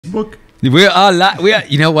Facebook? We are,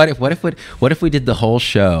 you know what? What if we did the whole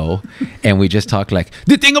show and we just talked like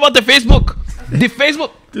the thing about the Facebook, the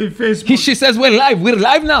Facebook. The Facebook. She says we're live. We're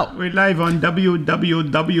live now. We're live on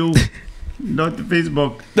www.facebook.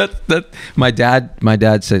 That. My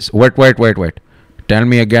dad says, wait. Tell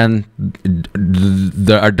me again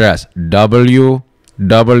the address. www.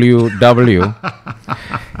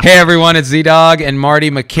 Hey everyone, it's ZDogg and Marty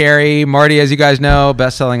Makary. Marty, as you guys know,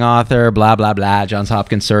 best-selling author, blah blah blah, Johns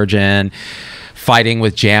Hopkins surgeon, fighting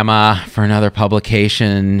with JAMA for another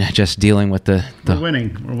publication, just dealing with the We're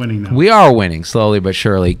winning now. We are winning slowly but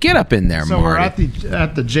surely. Get up in there, so Marty. we're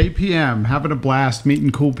at the JPM, having a blast, meeting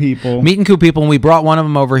cool people. And we brought one of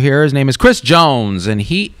them over here. His name is Chris Jones, and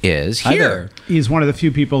he is Hi here. there. He's one of the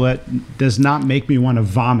few people that does not make me want to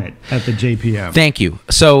vomit at the JPM. Thank you.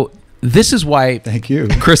 So this is why Thank you.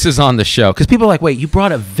 Chris is on the show, because people are like, wait, you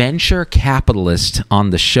brought a venture capitalist on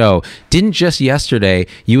the show. Didn't just yesterday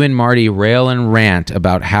you and Marty rail and rant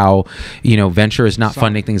about how, you know, venture is not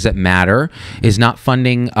funding things that matter, is not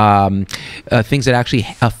funding things that actually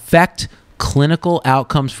affect clinical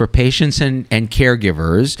outcomes for patients and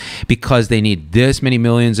caregivers, because they need this many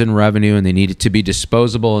millions in revenue and they need it to be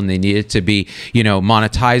disposable and they need it to be, you know,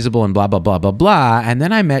 monetizable and blah, blah, blah, blah, blah. And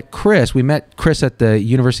then I met Chris. We met Chris at the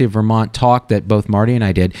University of Vermont talk that both Marty and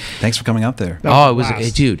I did. Thanks for coming out there. Oh, it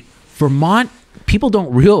was, dude, Vermont, people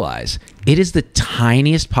don't realize it is the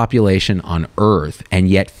tiniest population on Earth and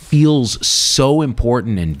yet feels so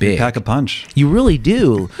important and big. Pack a punch. You really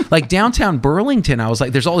do. Like downtown Burlington, I was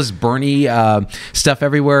like, there's all this Bernie stuff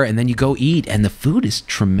everywhere, and then you go eat, and the food is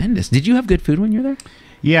tremendous. Did you have good food when you were there?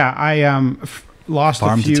 Yeah, I lost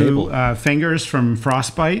Farm a to few table. Fingers from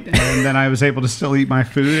frostbite, and then I was able to still eat my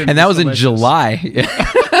food. And that was delicious. in July.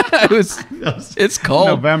 It's cold.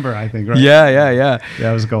 November, I think, right? Yeah. Yeah,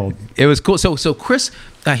 it was cold. It was cool. So Chris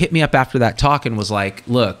hit me up after that talk and was like,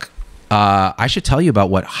 look, I should tell you about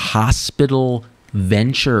what hospital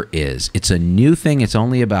venture is. It's a new thing. It's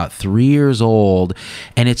only about 3 years old.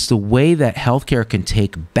 And it's the way that healthcare can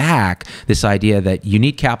take back this idea that you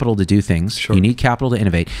need capital to do things. Sure. You need capital to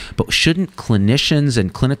innovate. But shouldn't clinicians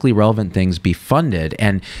and clinically relevant things be funded?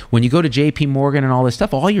 And when you go to JP Morgan and all this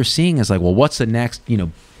stuff, all you're seeing is like, well, what's the next, you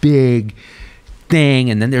know, big thing?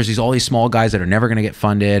 And then there's all these small guys that are never going to get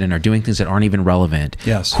funded and are doing things that aren't even relevant.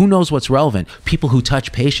 Yes. Who knows what's relevant? People who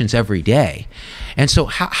touch patients every day. And so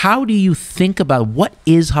how do you think about what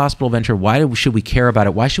is hospital venture? Why should we care about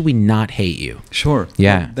it? Why should we not hate you? Sure.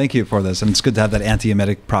 Yeah. Well, thank you for this. And it's good to have that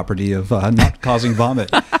antiemetic property of not causing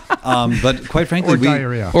vomit. But quite frankly,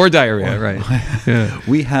 Or diarrhea, right. Yeah.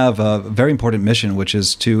 we have a very important mission, which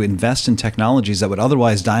is to invest in technologies that would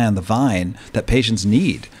otherwise die on the vine that patients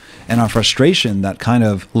need. And our frustration that kind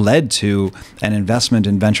of led to an investment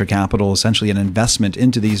in venture capital, essentially an investment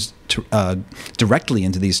into these directly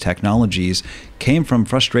into these technologies, came from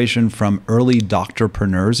frustration from early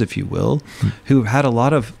doctorpreneurs, if you will, who had a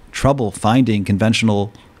lot of trouble finding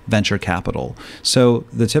conventional venture capital. So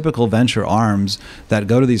the typical venture arms that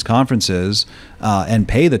go to these conferences and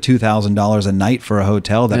pay the $2,000 a night for a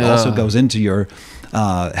hotel that also goes into your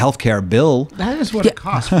healthcare bill. That is what it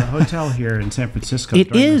costs for a hotel here in San Francisco.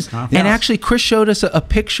 It is. And And actually, Chris showed us a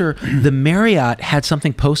picture. The Marriott had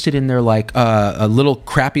something posted in there, like a little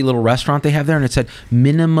crappy little restaurant they have there, and it said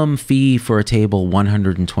minimum fee for a table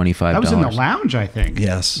 $125. that was in the lounge, I think.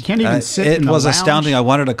 Yes. You can't even sit in the It was lounge. astounding. I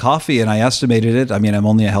wanted a coffee and I estimated it. I mean, I'm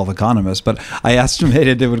only a health economist, but I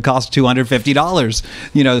estimated it would cost $250,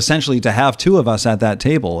 you know, essentially to have two of us at that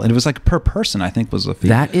table. And it was like per person, I think, was the fee.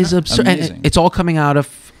 That is absurd. Amazing. And it's all coming out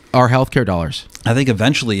of our healthcare dollars. I think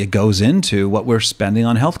eventually it goes into what we're spending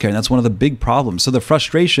on healthcare, and that's one of the big problems. So the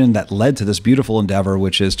frustration that led to this beautiful endeavor,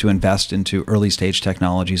 which is to invest into early stage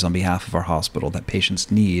technologies on behalf of our hospital that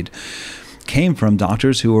patients need, came from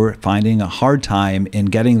doctors who were finding a hard time in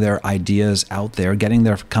getting their ideas out there, getting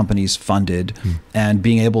their companies funded, and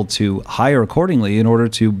being able to hire accordingly in order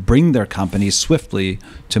to bring their companies swiftly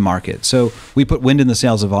to market. So we put wind in the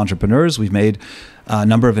sails of entrepreneurs. We've made a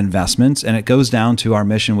number of investments, and it comes down to our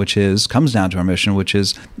mission, which is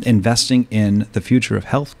investing in the future of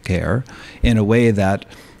healthcare in a way that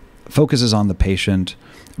focuses on the patient,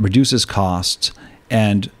 reduces costs,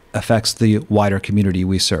 and affects the wider community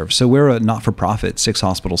we serve. So we're a not-for-profit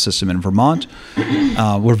 6-hospital system in Vermont.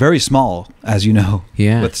 We're very small, as you know,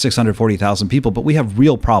 with 640,000 people, but we have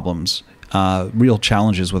real problems, real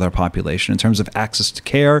challenges with our population in terms of access to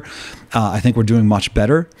care. I think we're doing much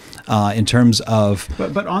better in terms of...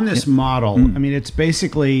 But on this model, I mean, it's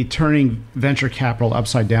basically turning venture capital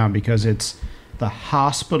upside down, because it's the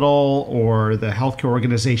hospital or the healthcare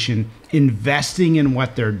organization investing in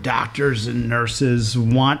what their doctors and nurses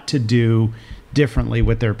want to do differently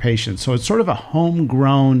with their patients. So it's sort of a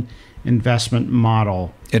homegrown investment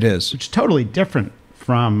model. It is. Which is totally different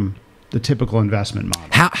from the typical investment model.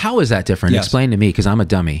 How is that different? Yes. Explain to me, because I'm a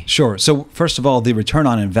dummy. Sure. So first of all, the return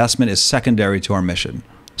on investment is secondary to our mission.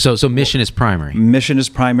 So mission is primary. Mission is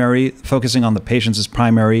primary. Focusing on the patients is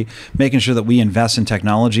primary. Making sure that we invest in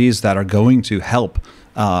technologies that are going to help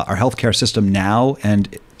our healthcare system now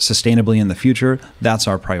and sustainably in the future. That's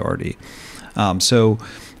our priority. So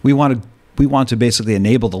we want to basically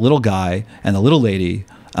enable the little guy and the little lady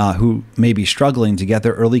who may be struggling to get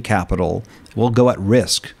their early capital. We'll go at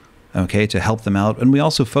risk, okay, to help them out. And we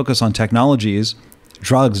also focus on technologies,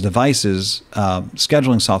 drugs, devices,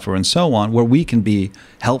 scheduling software, and so on, where we can be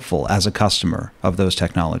helpful as a customer of those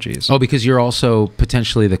technologies. Oh, because you're also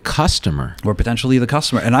potentially the customer. We're potentially the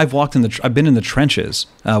customer. And I've been in the trenches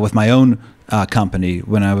with my own company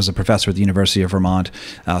when I was a professor at the University of Vermont.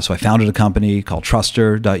 So I founded a company called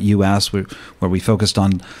Truster.us, where we focused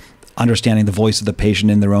on understanding the voice of the patient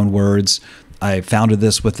in their own words. I founded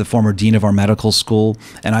this with the former dean of our medical school,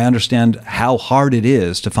 and I understand how hard it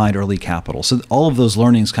is to find early capital. So all of those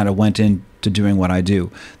learnings kind of went into doing what I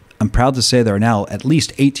do. I'm proud to say there are now at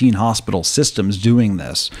least 18 hospital systems doing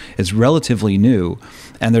this. It's relatively new,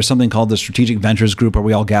 and there's something called the Strategic Ventures Group where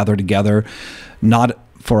we all gather together, not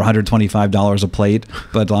for $125 a plate,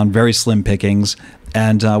 but on very slim pickings.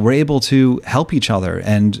 And we're able to help each other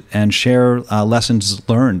and share lessons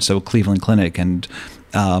learned. So Cleveland Clinic and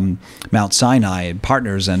Mount Sinai and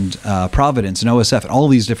Partners and Providence and OSF and all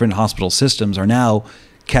these different hospital systems are now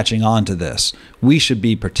catching on to this. We should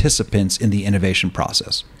be participants in the innovation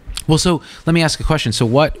process. Well, so let me ask a question. So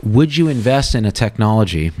what would you invest in a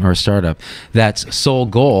technology or a startup that's sole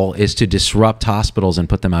goal is to disrupt hospitals and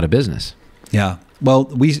put them out of business? Yeah. Well,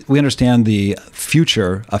 we understand the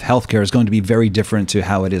future of healthcare is going to be very different to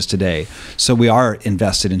how it is today. So we are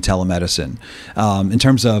invested in telemedicine. In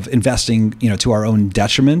terms of investing, to our own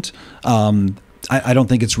detriment, I don't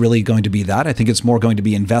think it's really going to be that. I think it's more going to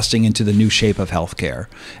be investing into the new shape of healthcare.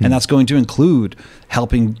 And that's going to include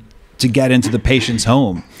helping to get into the patient's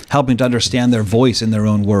home, helping to understand their voice in their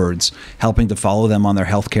own words, helping to follow them on their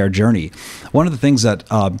healthcare journey. One of the things that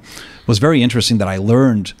was very interesting that I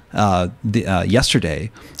learned yesterday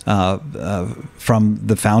from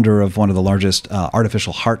the founder of one of the largest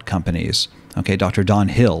artificial heart companies, Dr. Don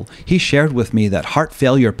Hill. He shared with me that heart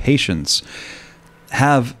failure patients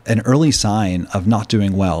have an early sign of not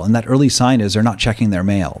doing well, and that early sign is they're not checking their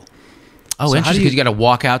mail. Oh, so interesting, because you got to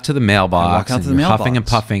walk out to the mailbox, huffing and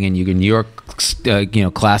puffing, and you're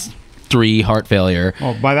class 3 heart failure.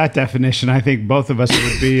 Well, by that definition, I think both of us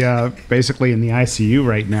would be basically in the ICU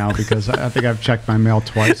right now, because I think I've checked my mail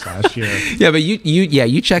twice last year. Yeah, but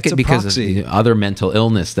you check it because proxy. of other mental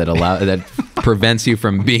illness that prevents you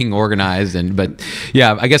from being organized. But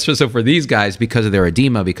yeah, I guess so for these guys, because of their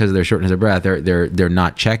edema, because of their shortness of breath, they're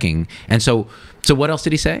not checking. And so what else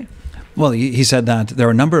did he say? Well, he said that there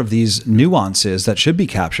are a number of these nuances that should be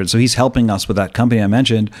captured. So he's helping us with that company I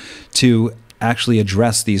mentioned to actually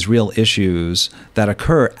address these real issues that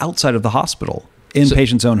occur outside of the hospital in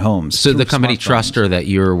patients' own homes. So the company Truster that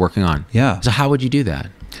you're working on. Yeah. So how would you do that?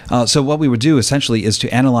 So what we would do essentially is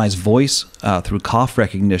to analyze voice through cough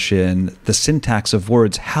recognition, the syntax of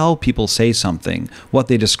words, how people say something, what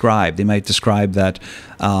they describe. They might describe that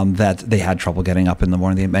they had trouble getting up in the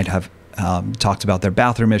morning. They might have talked about their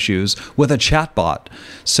bathroom issues with a chatbot.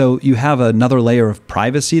 So you have another layer of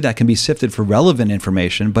privacy that can be sifted for relevant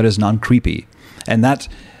information, but is non-creepy. And that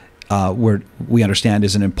we understand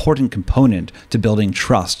is an important component to building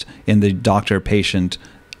trust in the doctor-patient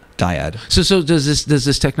dyad. So does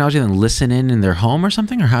this technology then listen in their home or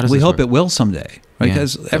something, or how does we this hope work? it will someday?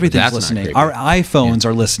 Because everything's listening. Our iPhones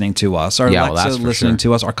are listening to us. Our Alexa is listening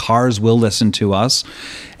to us. Our cars will listen to us.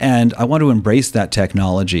 And I want to embrace that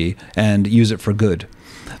technology and use it for good.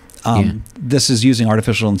 This is using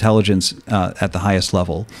artificial intelligence at the highest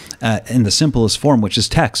level in the simplest form, which is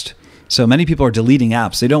text. So many people are deleting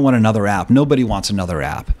apps. They don't want another app. Nobody wants another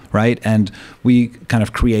app, right? And we kind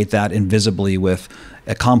of create that invisibly with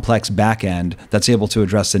a complex back end that's able to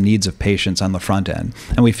address the needs of patients on the front end.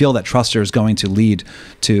 And we feel that Truster is going to lead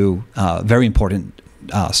to very important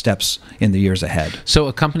steps in the years ahead. So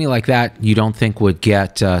a company like that, you don't think would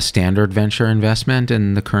get standard venture investment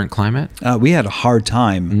in the current climate? We had a hard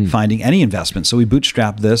time finding any investment. So we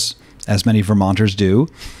bootstrapped this, as many Vermonters do,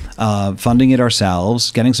 funding it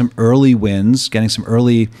ourselves, getting some early wins, getting some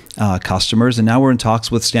early customers. And now we're in talks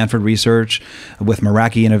with Stanford Research, with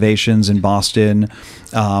Meraki Innovations in Boston,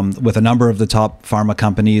 with a number of the top pharma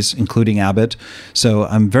companies, including Abbott. So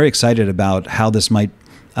I'm very excited about how this might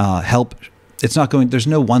help it's not going, there's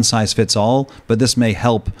no one size fits all, but this may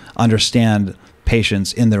help understand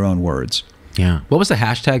patients in their own words. Yeah. What was the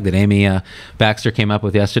hashtag that Amy Baxter came up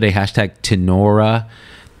with yesterday? Hashtag Tenora.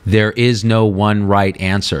 There is no one right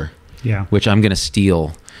answer. Yeah. Which I'm going to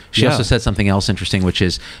steal. She also said something else interesting, which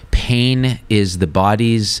is pain is the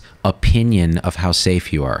body's opinion of how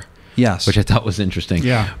safe you are. Yes. Which I thought was interesting.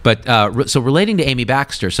 Yeah. But so relating to Amy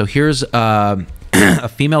Baxter, so here's a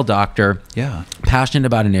female doctor, passionate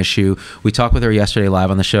about an issue. We talked with her yesterday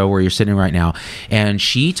live on the show where you're sitting right now, and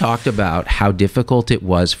she talked about how difficult it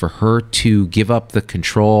was for her to give up the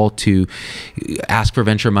control, to ask for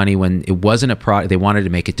venture money when it wasn't a product. They wanted to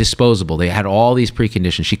make it disposable. They had all these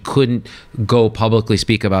preconditions. She couldn't go publicly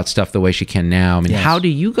speak about stuff the way she can now. I mean, how do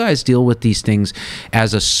you guys deal with these things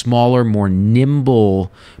as a smaller, more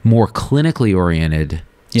nimble, more clinically oriented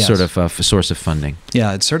sort of source of funding?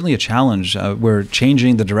 Yeah, it's certainly a challenge. We're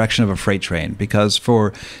changing the direction of a freight train because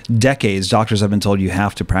for decades, doctors have been told you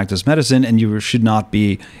have to practice medicine and you should not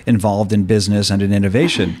be involved in business and in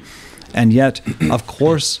innovation. And yet, of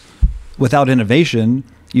course, without innovation,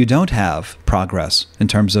 you don't have progress in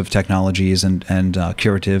terms of technologies and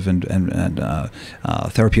curative and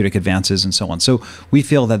therapeutic advances and so on. So we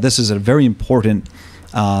feel that this is a very important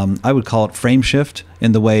I would call it frame shift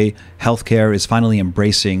in the way healthcare is finally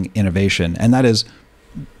embracing innovation. And that is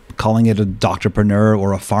calling it a doctorpreneur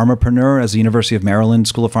or a pharmapreneur, as the University of Maryland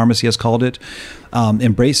School of Pharmacy has called it,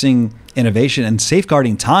 embracing innovation and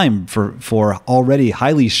safeguarding time for already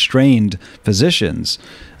highly strained physicians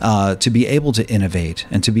to be able to innovate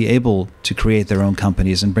and to be able to create their own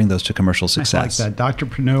companies and bring those to commercial success. I like that.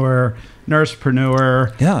 Doctorpreneur,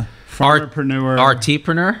 nursepreneur. Yeah. Pharmapreneur,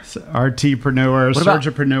 RTpreneur,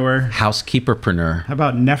 surgipreneur, housekeeperpreneur. How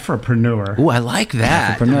about nephrapreneur? Ooh, I like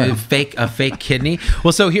that. A fake kidney.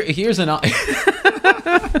 Well, so here's an.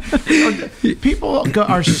 People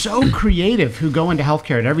are so creative who go into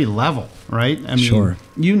healthcare at every level, right? I mean,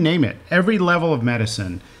 you name it, every level of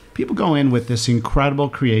medicine. People go in with this incredible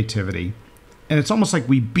creativity, and it's almost like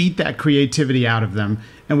we beat that creativity out of them,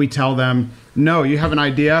 and we tell them, no, you have an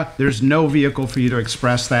idea. There's no vehicle for you to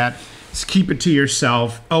express that. Just keep it to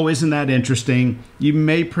yourself. Oh, isn't that interesting? You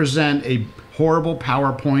may present a horrible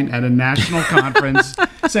PowerPoint at a national conference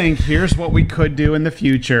saying, here's what we could do in the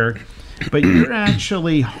future. But you're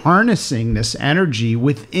actually harnessing this energy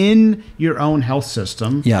within your own health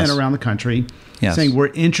system and around the country, saying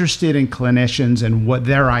we're interested in clinicians and what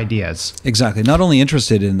their ideas. Exactly. Not only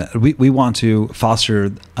interested in that, we want to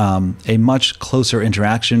foster a much closer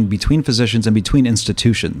interaction between physicians and between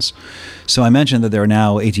institutions. So I mentioned that there are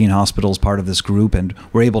now 18 hospitals part of this group, and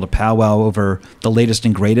we're able to powwow over the latest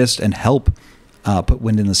and greatest and help put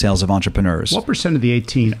wind in the sails of entrepreneurs. What % of the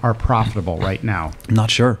 18 are profitable right now?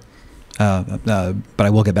 Not sure. But I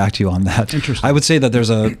will get back to you on that. Interesting. I would say that there's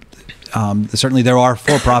certainly there are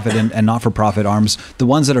for-profit and not-for-profit arms. The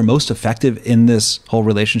ones that are most effective in this whole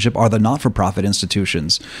relationship are the not-for-profit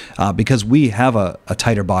institutions because we have a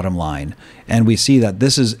tighter bottom line. And we see that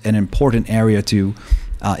this is an important area to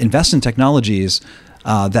invest in technologies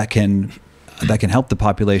that can help the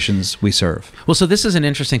populations we serve. Well, so this is an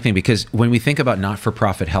interesting thing because when we think about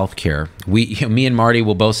not-for-profit healthcare, me and Marty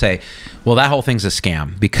will both say, well, that whole thing's a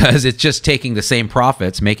scam because it's just taking the same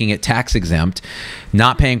profits, making it tax exempt,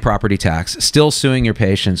 not paying property tax, still suing your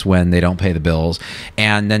patients when they don't pay the bills,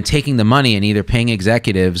 and then taking the money and either paying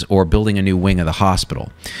executives or building a new wing of the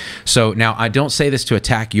hospital. So now I don't say this to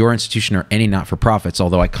attack your institution or any not-for-profits,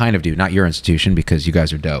 although I kind of do, not your institution because you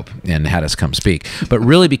guys are dope and had us come speak, but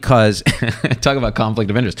really because talk about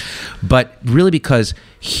conflict of interest, but really because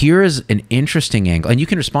here's an interesting angle, and you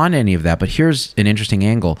can respond to any of that, but here's an interesting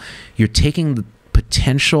angle. You're taking the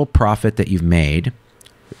potential profit that you've made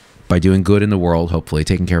by doing good in the world, hopefully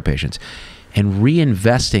taking care of patients, and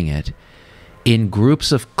reinvesting it in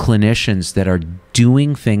groups of clinicians that are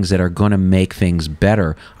doing things that are going to make things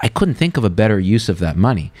better. I couldn't think of a better use of that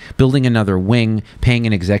money. Building another wing, paying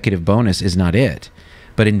an executive bonus is not it.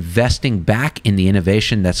 But investing back in the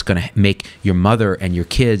innovation that's going to make your mother and your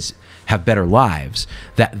kids have better lives,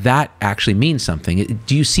 that actually means something.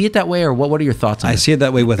 Do you see it that way, or what are your thoughts on it? I see it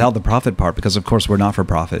that way without the profit part because, of course, we're not for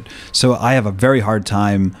profit. So I have a very hard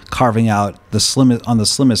time carving out the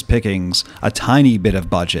slimmest pickings a tiny bit of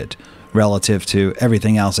budget relative to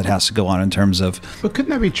everything else that has to go on in terms of But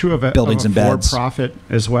couldn't that be true of a buildings and beds? For-profit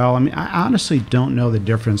as well? I mean, I honestly don't know the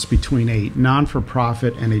difference between a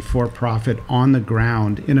non-for-profit and a for-profit on the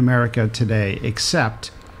ground in America today,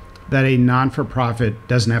 except that a non-for-profit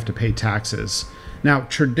doesn't have to pay taxes. Now,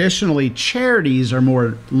 traditionally, charities are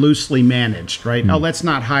more loosely managed, right? Oh, let's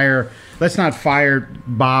not fire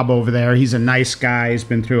Bob over there. He's a nice guy. He's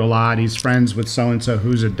been through a lot. He's friends with so-and-so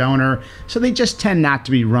who's a donor. So they just tend not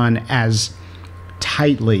to be run as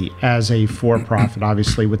tightly as a for-profit,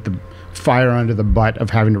 obviously, with the fire under the butt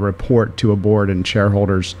of having to report to a board and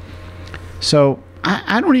shareholders. So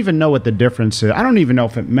I don't even know what the difference is. I don't even know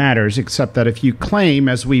if it matters, except that if you claim,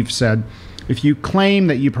 as we've said, if you claim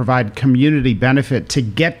that you provide community benefit to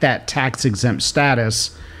get that tax-exempt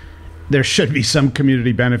status, there should be some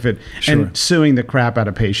community benefit. Sure. And suing the crap out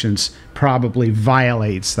of patients probably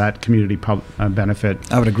violates that community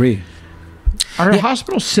benefit. I would agree. Are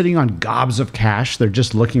hospitals sitting on gobs of cash? They're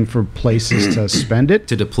just looking for places to spend it?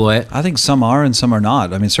 To deploy it? I think some are and some are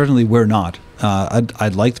not. I mean, certainly we're not.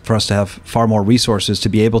 I'd like for us to have far more resources to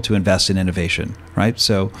be able to invest in innovation, right?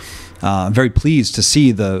 So I'm very pleased to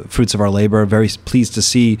see the fruits of our labor, very pleased to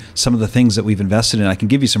see some of the things that we've invested in. I can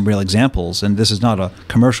give you some real examples, and this is not a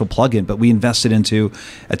commercial plug-in, but we invested into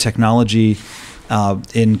a technology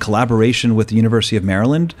in collaboration with the University of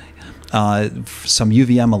Maryland. Some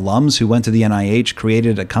UVM alums who went to the NIH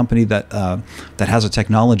created a company that has a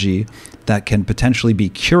technology that can potentially be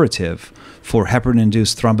curative for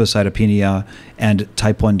heparin-induced thrombocytopenia and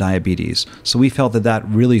type 1 diabetes. So we felt that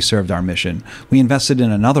really served our mission. We invested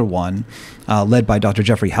in another one led by Dr.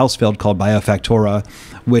 Jeffrey Hausfeld called Biofactora,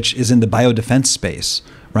 which is in the biodefense space,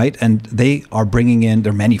 right? And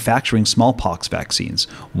they're manufacturing smallpox vaccines.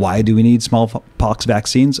 Why do we need smallpox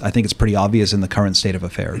vaccines? I think it's pretty obvious in the current state of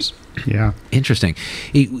affairs. Yeah. Interesting.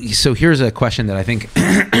 So here's a question that I think,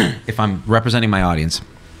 if I'm representing my audience,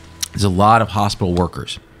 there's a lot of hospital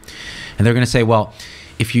workers. And they're going to say, well,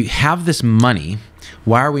 if you have this money,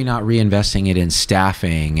 why are we not reinvesting it in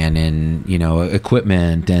staffing and in,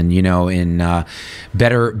 equipment and, in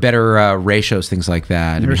better ratios, things like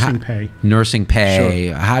that? Nursing pay.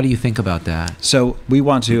 Sure. How do you think about that? So we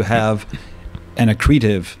want to have an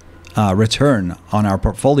accretive return on our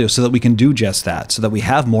portfolio so that we can do just that, so that we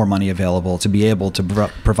have more money available to be able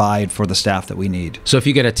to provide for the staff that we need. So if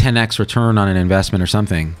you get a 10x return on an investment or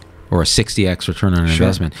something, or a 60x return on an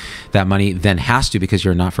investment, that money then has to, because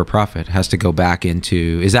you're a not-for-profit, has to go back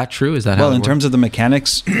into, is that true? Is that how it works? In terms of the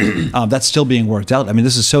mechanics, that's still being worked out. I mean,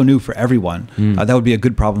 this is so new for everyone. That would be a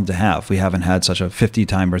good problem to have. We haven't had such a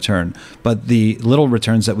 50-time return. But the little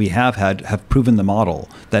returns that we have had have proven the model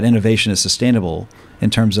that innovation is sustainable in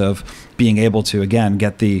terms of being able to, again,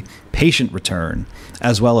 get the patient return,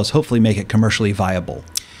 as well as hopefully make it commercially viable.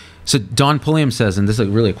 So Don Pulliam says, and this is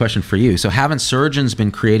really a question for you, so haven't surgeons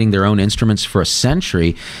been creating their own instruments for a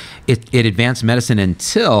century? It advanced medicine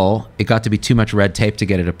until it got to be too much red tape to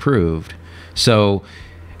get it approved. So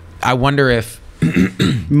I wonder if...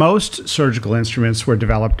 Most surgical instruments were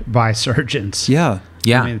developed by surgeons. Yeah.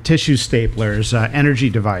 Yeah. I mean, tissue staplers, energy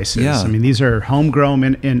devices. Yeah. I mean, these are homegrown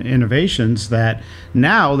innovations that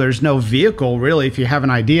now there's no vehicle, really, if you have an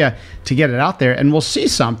idea, to get it out there. And we'll see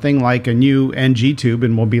something like a new NG tube,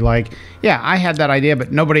 and we'll be like, yeah, I had that idea,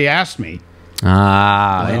 but nobody asked me.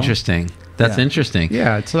 Interesting. That's interesting.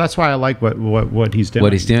 Yeah, so that's why I like what he's doing.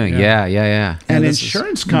 What he's doing, yeah. And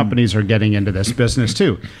insurance companies are getting into this business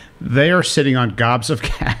too. They are sitting on gobs of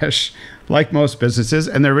cash, like most businesses,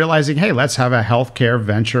 and they're realizing, hey, let's have a healthcare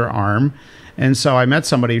venture arm. And so I met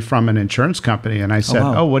somebody from an insurance company, and I said,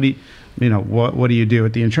 what do you do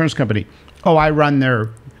at the insurance company? Oh, I run their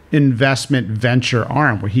investment venture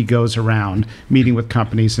arm, where he goes around meeting with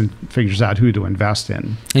companies and figures out who to invest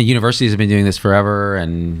in. And universities have been doing this forever,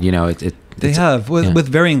 and they have with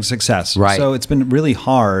varying success. Right. So it's been really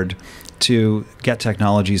hard to get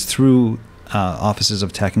technologies through offices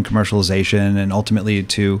of tech and commercialization, and ultimately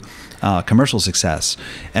to commercial success.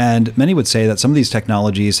 And many would say that some of these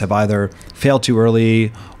technologies have either failed too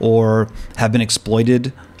early or have been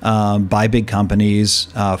exploited by big companies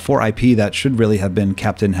for IP that should really have been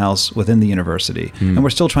kept in-house within the university. And we're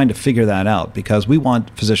still trying to figure that out, because we want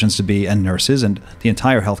physicians to be, and nurses and the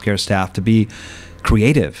entire healthcare staff, to be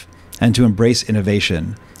creative and to embrace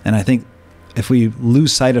innovation. And I think if we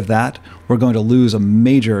lose sight of that, we're going to lose a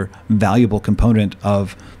major valuable component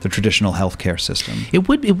of the traditional healthcare system. It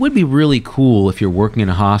would be really cool if you're working in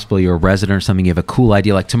a hospital, you're a resident or something, you have a cool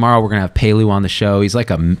idea. Like tomorrow we're going to have Pelu on the show. He's like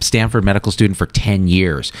a Stanford medical student for 10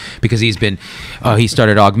 years because he started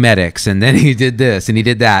Augmedics, and then he did this and he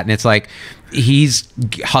did that. And it's like, he's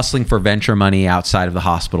hustling for venture money outside of the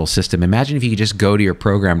hospital system. Imagine if you could just go to your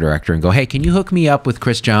program director and go, hey, can you hook me up with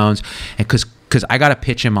Chris Jones? And because I got to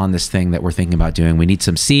pitch him on this thing that we're thinking about doing. We need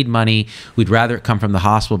some seed money. We'd rather it come from the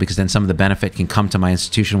hospital, because then some of the benefit can come to my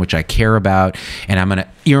institution, which I care about, and I'm going to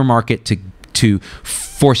earmark it to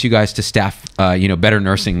force you guys to staff, better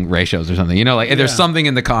nursing ratios or something. There's something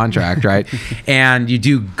in the contract, right? And you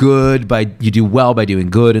do well by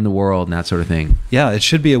doing good in the world and that sort of thing. Yeah, it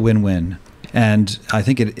should be a win-win. And I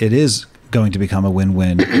think it is going to become a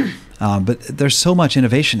win-win. But there's so much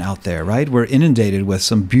innovation out there, right? We're inundated with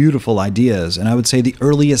some beautiful ideas. And I would say the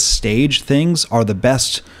earliest stage things are the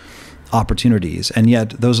best opportunities. And yet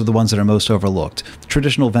those are the ones that are most overlooked.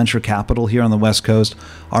 Traditional venture capital here on the West Coast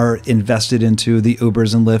are invested into the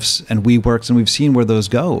Ubers and Lyfts and WeWorks, and we've seen where those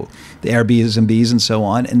go, the Airbnbs and so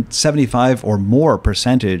on. And 75 or more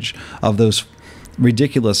percentage of those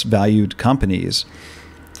ridiculous valued companies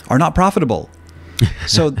are not profitable.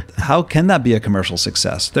 So how can that be a commercial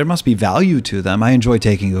success? There must be value to them. I enjoy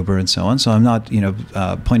taking Uber and so on, so I'm not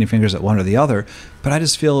pointing fingers at one or the other. But I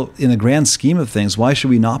just feel in the grand scheme of things, why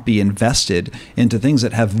should we not be invested into things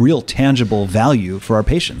that have real tangible value for our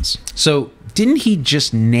patients? So didn't he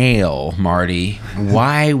just nail, Marty,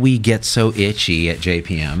 why we get so itchy at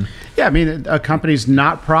JPM? Yeah, I mean, a company's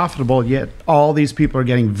not profitable, yet all these people are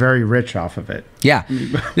getting very rich off of it. Yeah.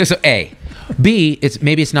 So A. B,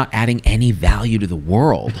 maybe it's not adding any value to the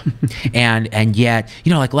world. and yet,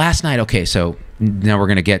 like last night, okay, so now we're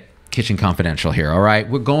going to get Kitchen Confidential here, all right?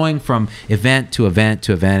 We're going from event to event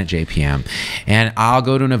to event at JPM. And I'll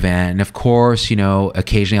go to an event, and of course,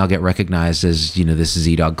 occasionally I'll get recognized as, this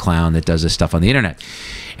ZDogg clown that does this stuff on the internet.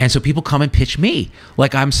 And so people come and pitch me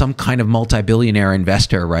like I'm some kind of multi-billionaire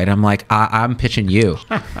investor, right? I'm like, I'm pitching you.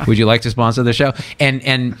 Would you like to sponsor the show?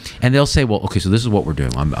 And they'll say, well, okay, so this is what we're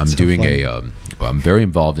doing. I'm very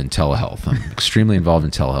involved in telehealth. I'm extremely involved in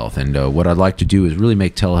telehealth. And what I'd like to do is really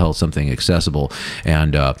make telehealth something accessible.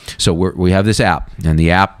 And so we have this app, and the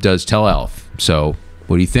app does telehealth. So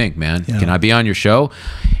what do you think, man? Yeah. Can I be on your show?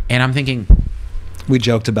 And I'm thinking... We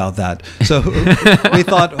joked about that. So we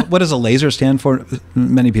thought, what does a laser stand for?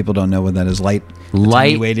 Many people don't know what that is. Light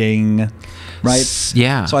attenuating, right?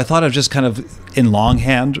 Yeah. So I thought of just kind of in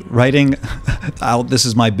longhand writing out, this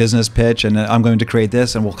is my business pitch, and I'm going to create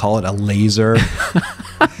this, and we'll call it a laser.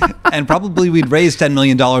 And probably we'd raise $10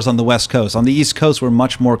 million on the West Coast. On the East Coast, we're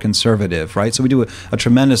much more conservative, right? So we do a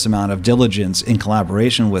tremendous amount of diligence in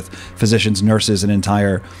collaboration with physicians, nurses, and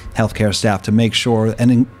entire healthcare staff to make sure,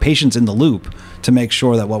 and patients in the loop, to make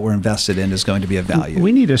sure that what we're invested in is going to be of value.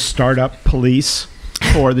 We need a startup police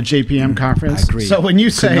for the JPM conference. I agree. So when you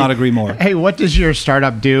say, could not agree more. Hey, what does your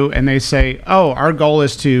startup do? And they say, oh, our goal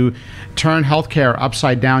is to turn healthcare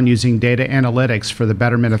upside down using data analytics for the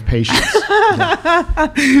betterment of patients.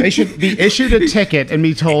 They should be issued a ticket and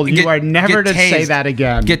be told you are never to say that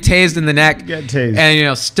again. Get tased in the neck. Get tased.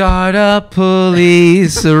 And, startup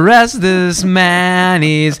police, arrest this man.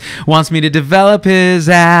 He wants me to develop his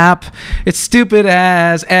app. It's stupid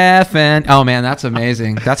as F. And oh, man, that's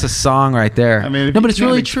amazing. That's a song right there. I mean, no, but it's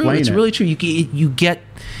really true. It's really true. You get,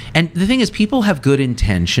 and the thing is, people have good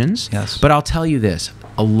intentions. Yes. But I'll tell you this.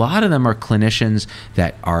 A lot of them are clinicians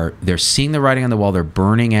they're seeing the writing on the wall, they're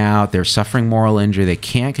burning out, they're suffering moral injury, they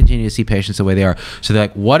can't continue to see patients the way they are. So they're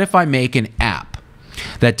like, what if I make an app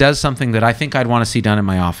that does something that I think I'd want to see done in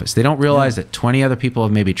my office? They don't realize that 20 other people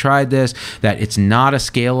have maybe tried this, that it's not a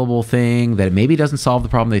scalable thing, that it maybe doesn't solve the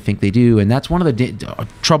problem they think they do. And that's one of the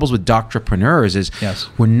troubles with Doctorpreneurs is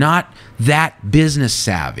we're not that business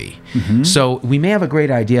savvy. Mm-hmm. So we may have a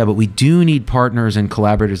great idea, but we do need partners and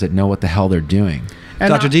collaborators that know what the hell they're doing. And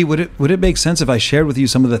Dr. D, would it make sense if I shared with you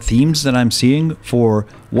some of the themes that I'm seeing for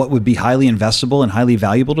what would be highly investable and highly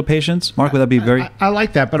valuable to patients? Mark, would that be very... I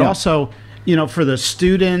like that, but also, for the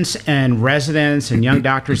students and residents and young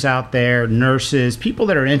doctors out there, nurses, people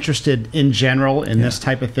that are interested in general in this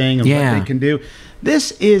type of thing and what they can do, this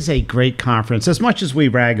is a great conference, as much as we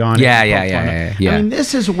rag on it. Yeah. I mean,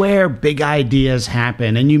 this is where big ideas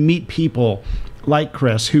happen, and you meet people like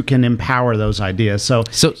Chris, who can empower those ideas. So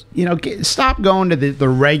stop going to the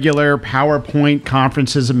regular PowerPoint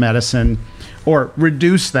conferences of medicine, or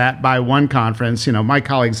reduce that by one conference. My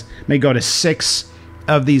colleagues may go to 6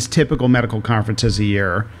 of these typical medical conferences a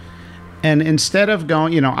year. And instead of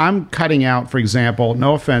going, I'm cutting out, for example,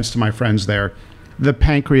 no offense to my friends there, the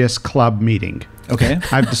Pancreas Club meeting. Okay.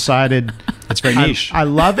 I've decided... It's very niche. I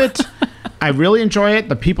love it. I really enjoy it.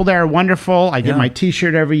 The people there are wonderful. I get my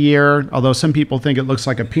T-shirt every year, although some people think it looks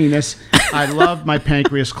like a penis. I love my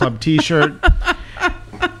Pancreas Club T-shirt.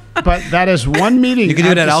 But that is one meeting. You can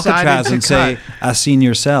do it at Alcatraz and say, as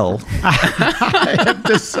senior cell. I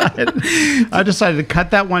decided to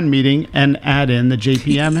cut that one meeting and add in the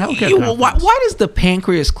JPM healthcare conference. Why does the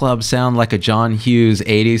Pancreas Club sound like a John Hughes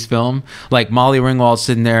 80s film? Like Molly Ringwald's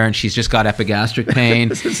sitting there and she's just got epigastric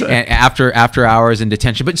pain and after hours in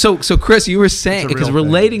detention. But so Chris, you were saying, because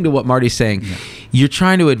relating to what Marty's saying, you're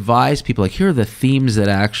trying to advise people, like, here are the themes that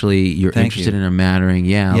actually you're interested in or mattering.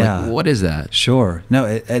 Yeah. Like, what is that? Sure.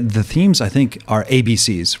 No, the themes, I think, are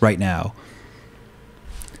ABCs right now.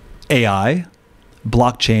 AI,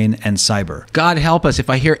 blockchain, and cyber. God help us. If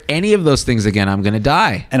I hear any of those things again, I'm going to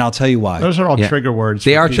die. And I'll tell you why. Those are all trigger words.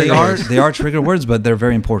 They are trigger words. They are trigger words, but they're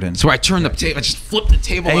very important. So I turn the table, I just flip the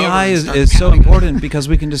table over. AI is so important because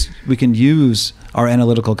we can use our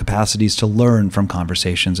analytical capacities to learn from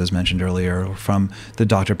conversations, as mentioned earlier, or from the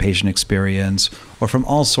doctor-patient experience, or from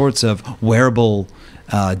all sorts of wearable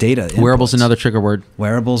data. Wearables, another trigger word.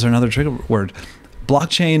 Wearables are another trigger word.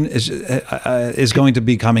 Blockchain is going to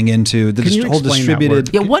be coming into the whole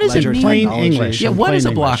distributed. Yeah, what is it? Plain English. Yeah, what is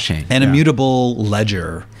a blockchain? An immutable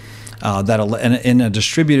ledger. That in a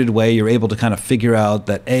distributed way, you're able to kind of figure out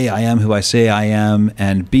that A, I am who I say I am,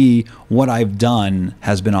 and B, what I've done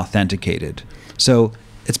has been authenticated. So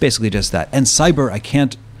it's basically just that. And cyber, I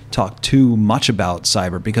can't talk too much about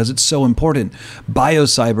cyber because it's so important.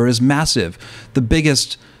 Biocyber is massive. The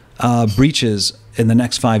biggest breaches in the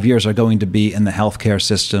next 5 years are going to be in the healthcare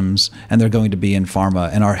systems, and they're going to be in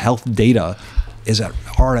pharma, and our health data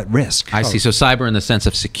are at risk. I see. So cyber in the sense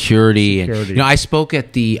of security. And, I spoke at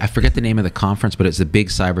I forget the name of the conference, but it's the big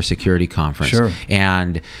cybersecurity conference. Sure.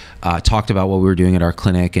 And talked about what we were doing at our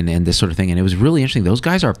clinic and this sort of thing. And it was really interesting. Those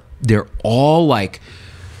guys they're all like,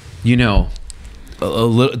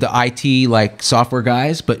 the IT like software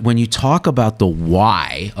guys, but when you talk about the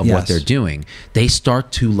why of what they're doing, they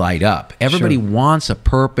start to light up. Everybody wants a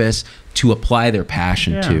purpose to apply their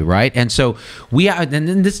passion to, right? And so and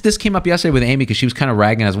then this came up yesterday with Amy because she was kind of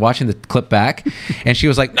ragging. I was watching the clip back, and she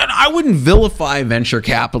was like, "No, I wouldn't vilify venture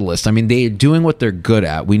capitalists. I mean, they're doing what they're good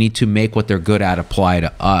at. We need to make what they're good at apply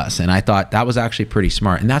to us." And I thought that was actually pretty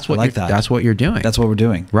smart. And that's what that's what you're doing. That's what we're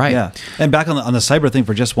doing, right? Yeah. And back on the cyber thing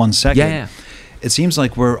for just 1 second. Yeah. It seems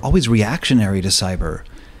like we're always reactionary to cyber,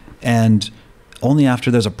 and only after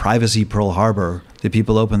there's a privacy Pearl Harbor do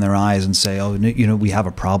people open their eyes and say, "Oh, we have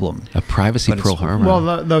a problem." A privacy Pearl Harbor.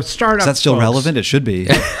 Well, the startup. Is that still relevant? It should be.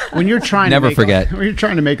 When you're trying when you're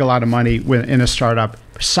trying to make a lot of money in a startup,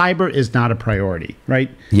 cyber is not a priority, right?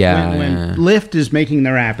 Yeah. When Lyft is making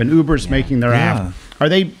their app and Uber's making their app, are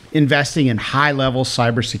they investing in high-level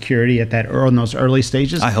cybersecurity in those early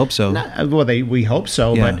stages? I hope so. We hope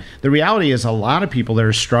so, but the reality is a lot of people that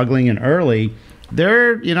are struggling in early,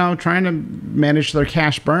 they're trying to manage their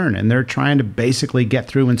cash burn, and they're trying to basically get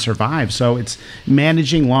through and survive. So it's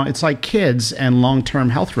managing it's like kids and long-term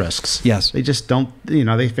health risks. Yes. They just don't,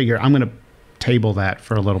 they figure, I'm going to table that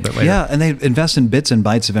for a little bit later. Yeah, and they invest in bits and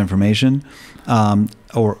bytes of information,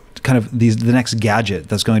 or kind of the next gadget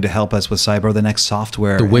that's going to help us with cyber, the next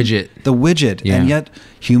software. The widget. Yeah. And yet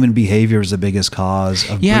human behavior is the biggest cause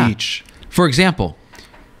of breach. For example,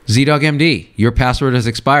 ZDoggMD, your password has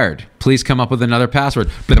expired. Please come up with another password.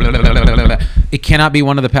 Blah, blah, blah, blah, blah, blah. It cannot be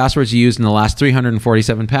one of the passwords you used in the last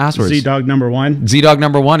 347 passwords. ZDog number 1. ZDog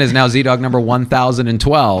number 1 is now ZDog number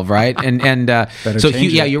 1012, right? And so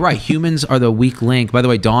you're right. Humans are the weak link. By the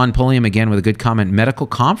way, Don Pulliam again with a good comment. Medical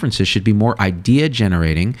conferences should be more idea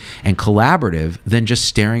generating and collaborative than just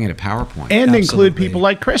staring at a PowerPoint. And include people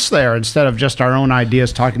like Chris there instead of just our own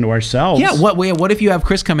ideas talking to ourselves. Yeah. What if you have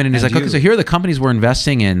Chris come in and he's like, okay, so here are the companies we're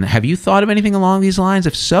investing in. Have you thought of anything along these lines?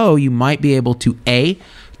 If so, you might be able to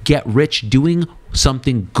get rich doing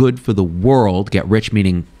something good for the world. Get rich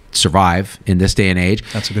meaning survive in this day and age.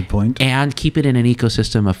 That's a good point. And keep it in an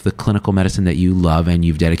ecosystem of the clinical medicine that you love and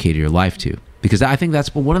you've dedicated your life to. Because I think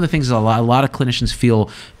that's one of the things that a lot of clinicians feel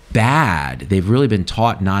bad. They've really been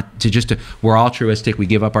taught not to we're altruistic, we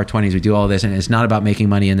give up our 20s, we do all this, and it's not about making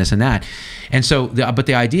money and this and that. And so, but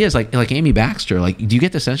the idea is like Amy Baxter, like, do you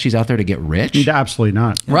get the sense she's out there to get rich? Absolutely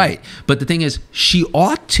not. Right. But the thing is, she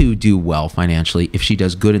ought to do well financially if she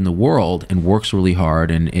does good in the world and works really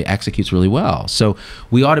hard and executes really well. So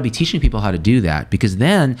we ought to be teaching people how to do that, because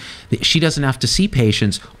then she doesn't have to see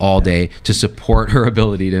patients all day to support her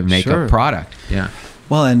ability to make a product. Yeah.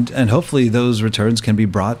 Well, and hopefully those returns can be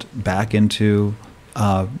brought back into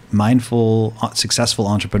mindful, successful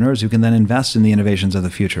entrepreneurs who can then invest in the innovations of the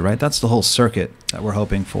future, right? That's the whole circuit that we're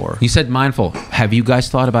hoping for. You said mindful. Have you guys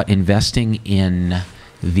thought about investing in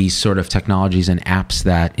these sort of technologies and apps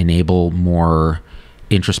that enable more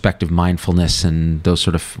introspective mindfulness and those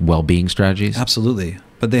sort of well-being strategies? Absolutely.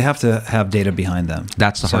 but they have to have data behind them.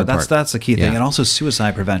 That's the hard part. That's the key thing. Yeah. And also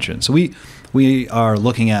suicide prevention. So we are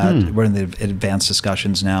looking at, we're in the advanced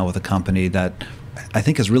discussions now with a company that I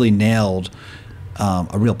think has really nailed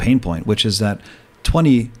a real pain point, which is that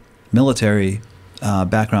 20 military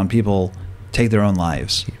background people take their own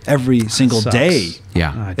lives every single day.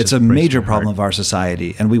 Yeah. It's a major problem of our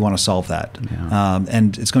society, and we want to solve that. Yeah.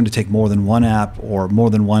 And it's going to take more than one app or more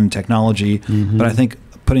than one technology. But I think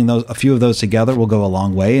putting a few of those together will go a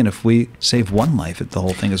long way. And if we save one life, the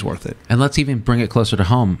whole thing is worth it. And let's even bring it closer to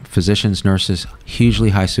home. Physicians, nurses,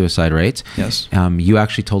 hugely high suicide rates. Yes. You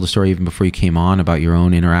actually told a story even before you came on about your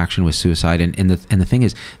own interaction with suicide. And the thing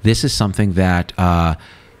is, this is something that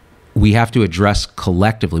we have to address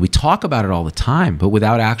collectively. We talk about it all the time, but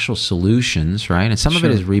without actual solutions, right? And some of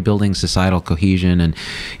it is rebuilding societal cohesion and,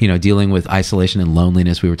 dealing with isolation and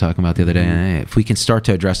loneliness we were talking about the other day. If we can start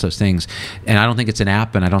to address those things, and I don't think it's an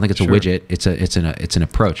app, and I don't think it's a widget. It's an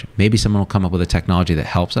approach. Maybe someone will come up with a technology that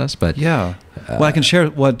helps us. But yeah, well, I can share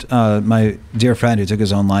what my dear friend who took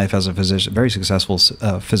his own life as a physician, very successful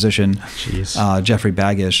physician, Jeffrey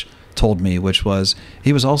Baggish, told me, which was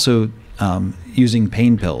he was also using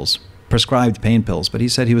pain pills, prescribed pain pills, but he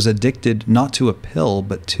said he was addicted not to a pill,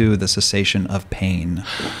 but to the cessation of pain.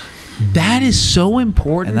 That is so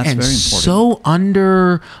important, and that's so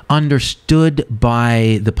understood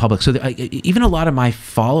by the public. So even a lot of my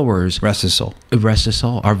followers, rest his soul,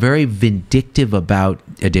 are very vindictive about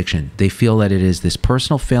addiction. They feel that it is this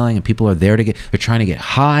personal failing, and people are there they're trying to get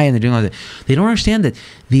high, and they're doing all that. They don't understand that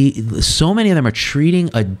so many of them are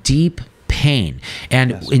treating a deep pain.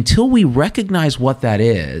 And until we recognize what that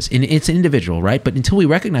is, and it's individual, right? But until we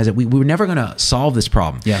recognize it, we're never going to solve this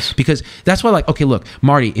problem. Yes. Because that's why, okay, look,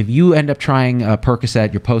 Marty, if you end up trying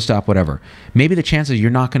Percocet, your post-op, whatever, maybe the chances you're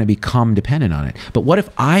not going to become dependent on it. But what if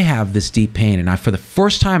I have this deep pain, and for the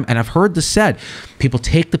first time, and I've heard this said, people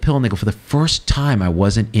take the pill and they go, for the first time, I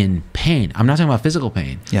wasn't in pain. I'm not talking about physical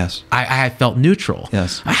pain. Yes. I felt neutral.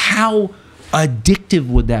 Yes. How addictive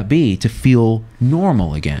would that be to feel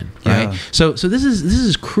normal again, right? Yeah. So this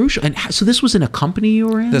is crucial. And so this was in a company you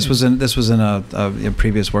were in? This was in a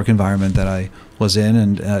previous work environment that I was in,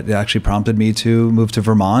 and it actually prompted me to move to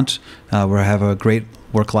Vermont, where I have a great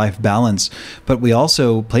work-life balance. But we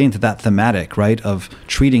also play into that thematic, right, of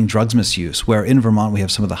treating drugs misuse, where in Vermont we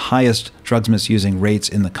have some of the highest drugs misusing rates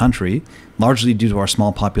in the country, largely due to our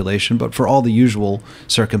small population, but for all the usual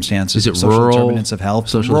circumstances. Is it social rural? Determinants of health,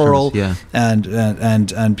 Social rural, determinants,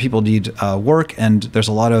 yeah. and people need work, and there's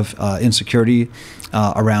a lot of insecurity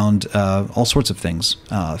around all sorts of things,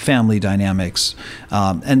 family dynamics,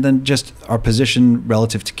 and then just our position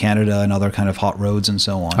relative to Canada and other kind of hot roads and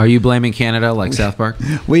so on. Are you blaming Canada like South Park?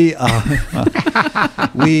 We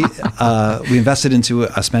invested into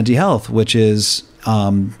Alameda Health, which is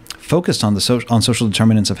focused on on social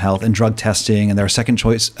determinants of health and drug testing, and they're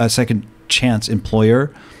a second chance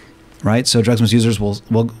employer, right? So drugs misusers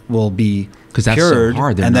will be cured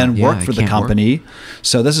and then work for the company.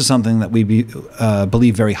 So this is something that we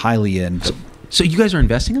believe very highly in. So you guys are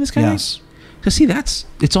investing in this kind of? Yes. Because see,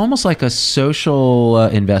 it's almost like a social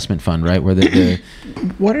investment fund, right? Where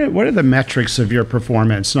what are the metrics of your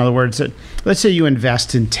performance? In other words, let's say you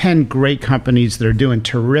invest in 10 great companies that are doing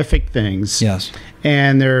terrific things. Yes.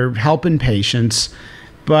 And they're helping patients,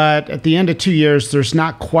 but at the end of 2 years, there's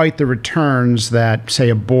not quite the returns that, say,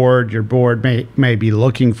 your board may be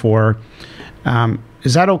looking for.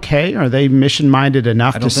 Is that okay? Are they mission-minded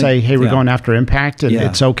enough to say, hey, we're going after impact, and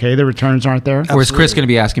it's okay, the returns aren't there? Or is Chris going to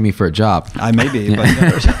be asking me for a job? I may be, but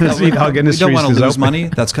we don't want to lose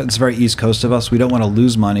money. It's very East Coast of us. We don't want to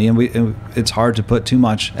lose money, and it's hard to put too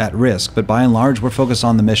much at risk. But by and large, we're focused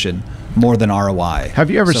on the mission more than ROI. Have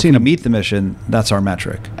you ever seen if we meet the mission? That's our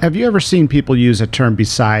metric. Have you ever seen people use a term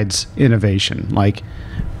besides innovation? Like,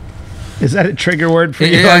 is that a trigger word for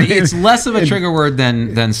you? It's less of a trigger word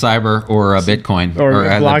than cyber or Bitcoin or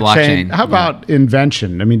blockchain. How about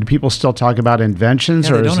invention? I mean, do people still talk about inventions?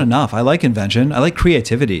 Yeah, they don't enough. I like invention. I like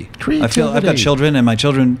creativity. I feel I've got children, and my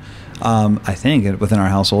children, I think, within our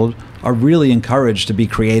household, are really encouraged to be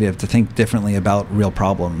creative, to think differently about real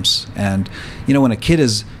problems. And, when a kid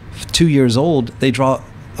is 2 years old, they draw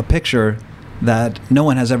a picture that no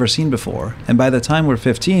one has ever seen before. And by the time we're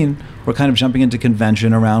 15, we're kind of jumping into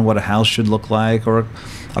convention around what a house should look like or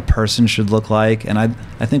a person should look like. And I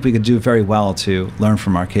think we could do very well to learn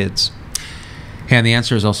from our kids. And the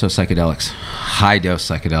answer is also psychedelics. High dose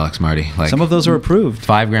psychedelics, Marty. Like some of those are approved.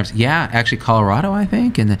 5 grams. Yeah, actually Colorado, I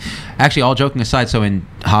think. And actually, all joking aside, so in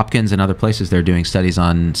Hopkins and other places, they're doing studies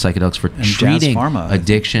on psychedelics for treating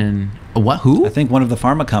addiction. What? Who? I think one of the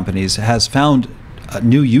pharma companies has found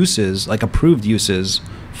new uses, like approved uses,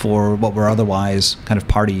 for what were otherwise kind of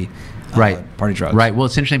party drugs. Right. Well,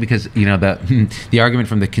 it's interesting because, the argument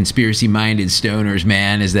from the conspiracy-minded stoners,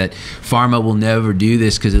 man, is that pharma will never do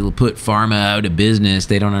this because it'll put pharma out of business.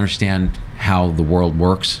 They don't understand how the world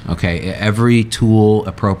works. Okay, every tool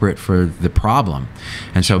appropriate for the problem,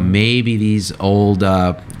 and so maybe these old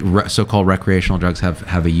so-called recreational drugs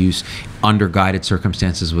have a use under guided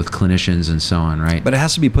circumstances with clinicians and so on, right? But it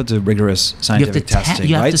has to be put to rigorous scientific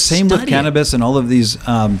testing, right? Same with cannabis and all of these,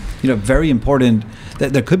 very important.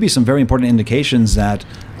 There could be some very important indications that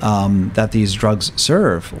that these drugs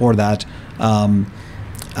serve or that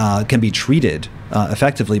can be treated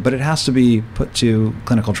effectively, but it has to be put to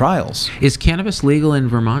clinical trials. Is cannabis legal in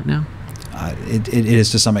Vermont now? It is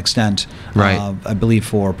to some extent, right? I believe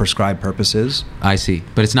for prescribed purposes. I see,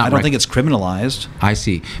 but it's not. I don't think it's criminalized. I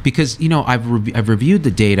see, because I've reviewed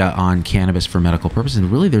the data on cannabis for medical purposes,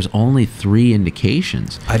 and really, there's only 3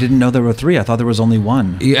 indications. I didn't know there were 3. I thought there was only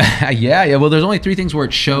 1. Yeah. Well, there's only 3 things where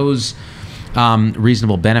it shows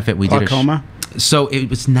reasonable benefit. We glaucoma. So it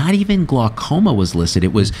was not even glaucoma was listed.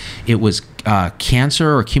 It was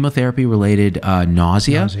cancer or chemotherapy related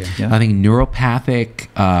nausea. Yeah. I think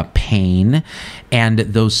neuropathic pain, and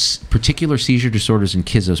those particular seizure disorders in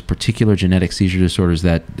kids, those particular genetic seizure disorders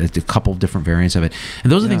that a couple of different variants of it. And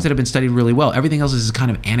those are things that have been studied really well. Everything else is kind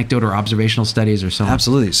of anecdote or observational studies or so on.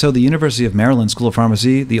 Absolutely. So the University of Maryland School of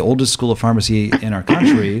Pharmacy, the oldest school of pharmacy in our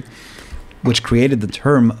country, which created the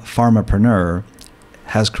term pharmapreneur,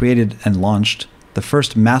 has created and launched the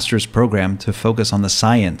first master's program to focus on the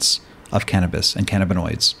science of cannabis and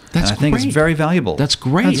cannabinoids. That's and I think great. It's very valuable. That's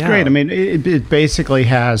great. That's great. I mean, it basically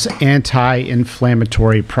has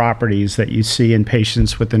anti-inflammatory properties that you see in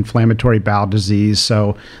patients with inflammatory bowel disease.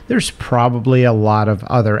 So there's probably a lot of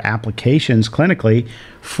other applications clinically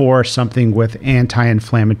for something with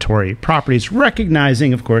anti-inflammatory properties,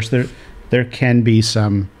 recognizing, of course, there can be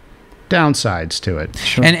some downsides to it.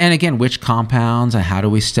 Sure. And again, which compounds and how do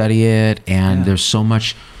we study it? And there's so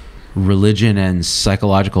much religion and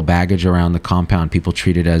psychological baggage around the compound. People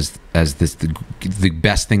treat it as this the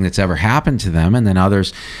best thing that's ever happened to them, and then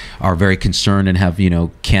others are very concerned and have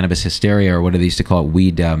cannabis hysteria, or what do they used to call it,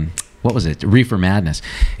 weed what was it, reefer madness.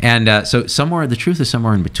 And so somewhere the truth is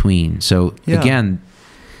somewhere in between. So again,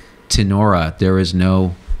 to Nora, there is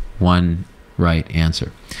no one right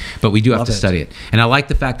answer, but we do have to study it. And I like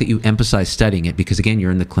the fact that you emphasize studying it, because again,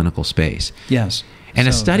 you're in the clinical space. Yes. And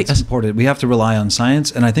a study is important. We have to rely on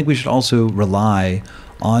science, and I think we should also rely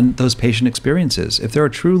on those patient experiences. If there are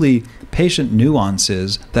truly patient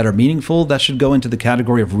nuances that are meaningful, that should go into the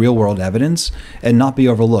category of real-world evidence and not be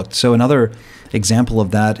overlooked. So another example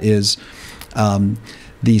of that is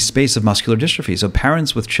the space of muscular dystrophy. So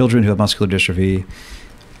parents with children who have muscular dystrophy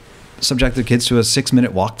subject their kids to a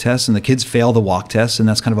 6-minute walk test, and the kids fail the walk test, and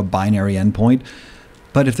that's kind of a binary endpoint.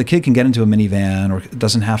 But if the kid can get into a minivan, or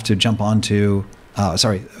doesn't have to jump onto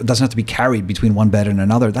it doesn't have to be carried between one bed and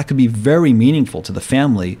another, that could be very meaningful to the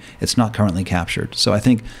family. It's not currently captured. So I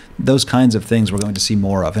think those kinds of things we're going to see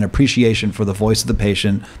more of, an appreciation for the voice of the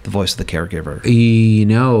patient, the voice of the caregiver.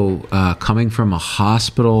 Coming from a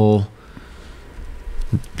hospital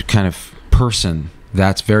kind of person,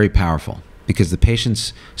 that's very powerful, because the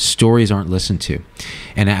patient's stories aren't listened to.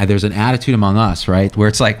 And there's an attitude among us, right, where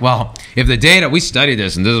it's like, well, if the data, we studied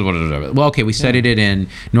this and this is what it is. Well, okay, we studied it in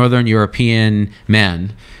Northern European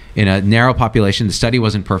men in a narrow population. The study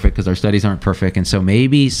wasn't perfect because our studies aren't perfect. And so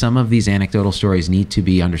maybe some of these anecdotal stories need to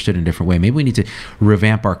be understood in a different way. Maybe we need to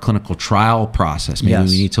revamp our clinical trial process. Maybe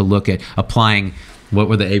we need to look at applying, what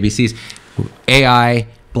were the ABCs? AI,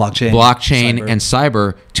 blockchain and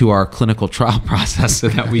cyber to our clinical trial process, so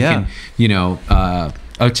that we can,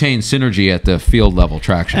 attain synergy at the field level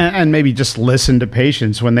traction. And maybe just listen to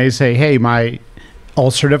patients when they say, hey, my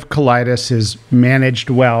ulcerative colitis is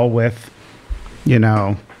managed well with,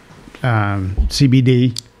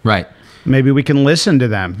 CBD. Right. Maybe we can listen to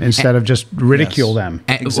them instead of just ridicule them.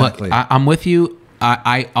 Exactly. Well, I'm with you.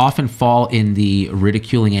 I often fall in the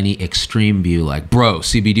ridiculing any extreme view, like, bro,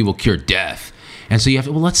 CBD will cure death. And so you have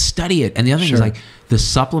to, let's study it. And the other thing is, like, the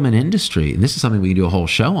supplement industry, and this is something we can do a whole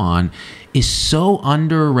show on, is so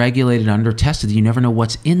under-regulated, under-tested that you never know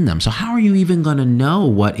what's in them. So how are you even going to know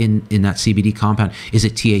what in that CBD compound? Is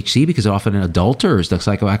it THC? Because it often adulters the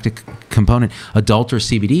psychoactive component,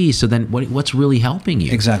 adulters CBD. So then what's really helping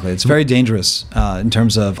you? Exactly. It's very dangerous in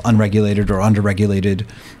terms of unregulated or under-regulated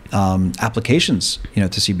applications, to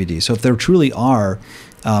CBD. So if there truly are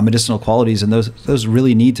medicinal qualities, and those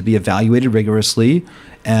really need to be evaluated rigorously,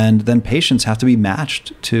 and then patients have to be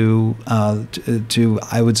matched to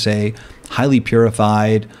I would say, highly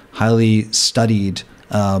purified, highly studied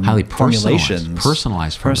highly formulations.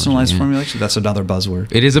 Personalized formulation. That's another buzzword.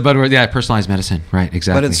 It is a buzzword. Yeah, personalized medicine. Right,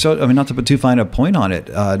 exactly. But it's so, I mean, not to put too fine a point on it.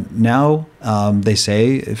 Now they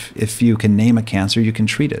say if you can name a cancer, you can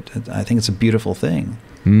treat it. I think it's a beautiful thing.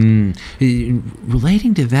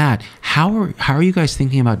 Relating to that, how are you guys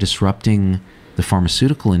thinking about disrupting the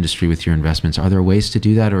pharmaceutical industry with your investments? Are there ways to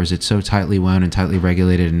do that, or is it so tightly wound and tightly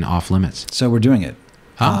regulated and off limits? So we're doing it.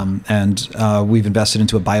 And we've invested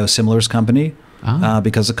into a biosimilars company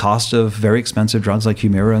because the cost of very expensive drugs like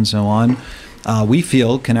Humira and so on, we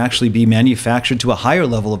feel can actually be manufactured to a higher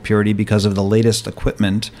level of purity because of the latest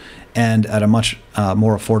equipment and at a much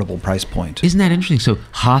more affordable price point. Isn't that interesting? So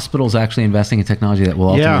hospitals actually investing in technology that will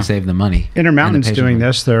ultimately save them money. Intermountain's doing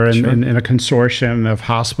this. They're in a consortium of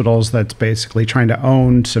hospitals that's basically trying to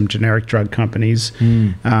own some generic drug companies.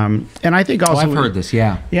 And I think also... I've heard this,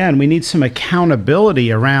 yeah. Yeah, and we need some accountability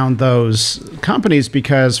around those companies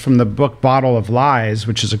because from the book Bottle of Lies,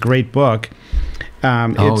 which is a great book,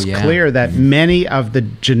 it's clear that many of the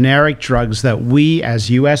generic drugs that we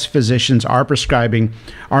as U.S. physicians are prescribing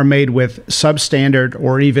are made with substandard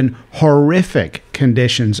or even horrific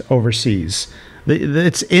conditions overseas.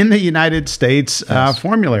 It's in the United States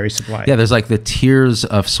formulary supply. Yeah, there's like the tiers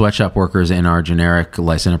of sweatshop workers in our generic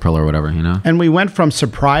lisinopril or whatever, you know? And we went from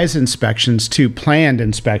surprise inspections to planned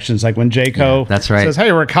inspections, like when JCO says,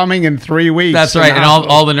 hey, we're coming in 3 weeks. That's right, and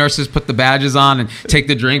all the nurses put the badges on and take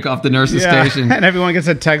the drink off the nurse's station. And everyone gets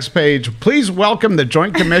a text page, please welcome the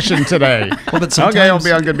Joint Commission today. Well, but sometimes, okay, I'll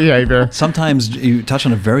be on good behavior. Sometimes you touch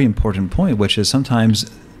on a very important point, which is sometimes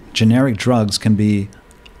generic drugs can be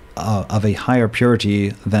of a higher purity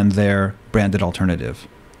than their branded alternative.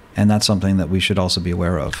 And that's something that we should also be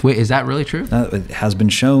aware of. Wait, is that really true? It has been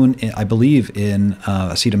shown, I believe, in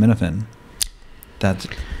acetaminophen.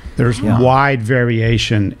 There's wide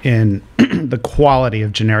variation in the quality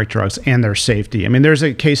of generic drugs and their safety. I mean, there's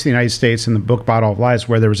a case in the United States in the book Bottle of Lies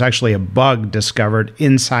where there was actually a bug discovered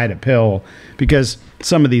inside a pill because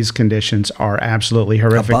some of these conditions are absolutely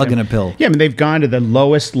horrific. A bug in a pill. Yeah, I mean, they've gone to the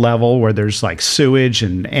lowest level where there's like sewage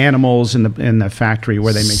and animals in the factory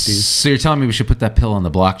where they make these. So you're telling me we should put that pill on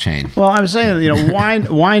the blockchain? Well, I'm saying, you know,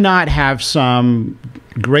 why not have some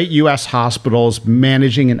great U.S. hospitals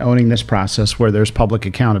managing and owning this process where there's public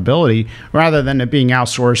accountability rather than it being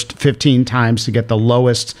outsourced 15 times to get the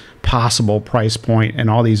lowest possible price point and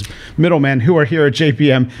all these middlemen who are here at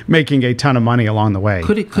JPM making a ton of money along the way.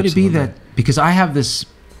 Could it be that, because I have this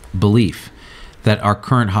belief that our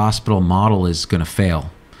current hospital model is going to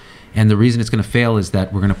fail. And the reason it's going to fail is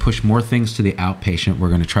that we're going to push more things to the outpatient. We're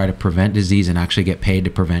going to try to prevent disease and actually get paid to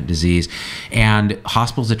prevent disease. And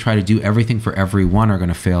hospitals that try to do everything for everyone are going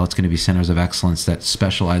to fail. It's going to be centers of excellence that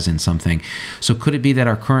specialize in something. So could it be that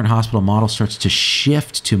our current hospital model starts to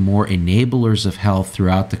shift to more enablers of health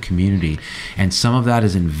throughout the community? And some of that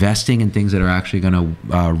is investing in things that are actually going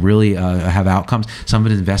to really have outcomes. Some of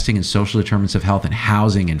it is investing in social determinants of health and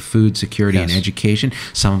housing and food security and education.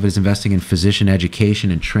 Some of it is investing in physician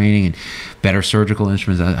education and training and better surgical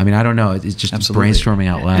instruments. I mean, I don't know. It's just brainstorming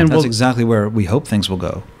out loud. And that's exactly where we hope things will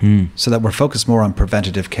go. So that we're focused more on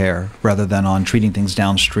preventative care rather than on treating things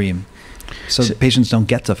downstream. So patients don't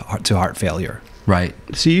get to heart failure. Right.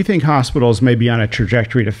 So you think hospitals may be on a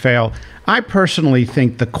trajectory to fail. I personally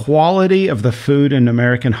think the quality of the food in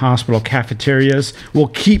American hospital cafeterias will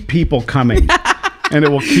keep people coming. And it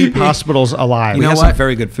will keep hospitals alive. We have some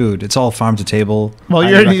very good food. It's all farm to table. Well,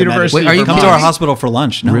 you're in the University. Wait, come to our hospital for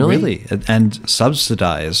lunch? No, really? And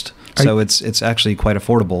subsidized. So it's actually quite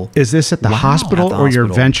affordable. Is this at the hospital or your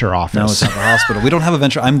venture office? No, it's at the hospital. We don't have a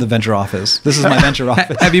venture. I'm the venture office. This is my venture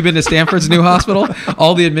office. Have you been to Stanford's new hospital?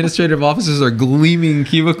 All the administrative offices are gleaming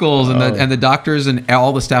cubicles, and the doctors and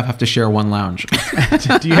all the staff have to share one lounge.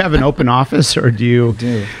 Do you have an open office, or do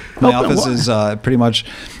you? My office is pretty much.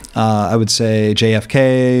 I would say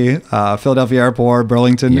JFK, Philadelphia Airport,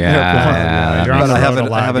 Burlington Airport. But I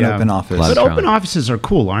have an open office. But open offices are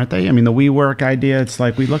cool, aren't they? I mean, the WeWork idea, it's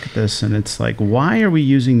like we look at this and it's like, why are we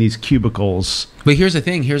using these cubicles? But here's the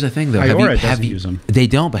thing though. Iora doesn't use them. They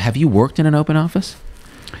don't, but have you worked in an open office?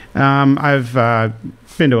 I've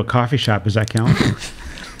been to a coffee shop. Does that count?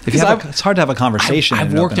 It's hard to have a conversation.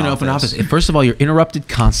 I've worked in an open office. First of all, you're interrupted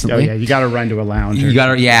constantly. Oh, yeah, you got to run to a lounge. You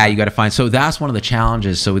got to find. So that's one of the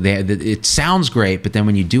challenges. So it sounds great, but then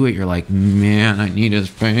when you do it, you're like, man, I need a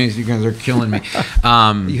space. You guys are killing me.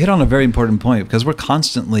 You hit on a very important point because we're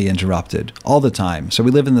constantly interrupted all the time. So we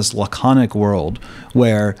live in this laconic world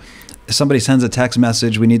where if somebody sends a text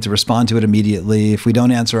message, we need to respond to it immediately. If we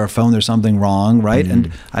don't answer our phone, there's something wrong, right?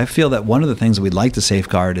 And I feel that one of the things that we'd like to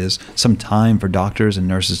safeguard is some time for doctors and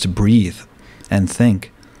nurses to breathe and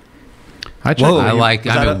think. I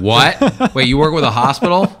check what? Wait, you work with a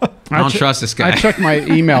hospital? I don't trust this guy. I check my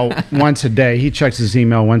email once a day. He checks his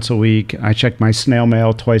email once a week. I check my snail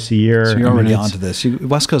mail twice a year. So you're already onto this.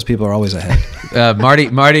 West Coast people are always ahead.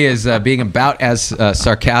 Marty is being about as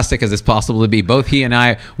sarcastic as it's possible to be. Both he and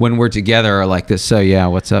I, when we're together, are like this. So yeah,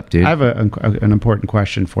 what's up, dude? I have an important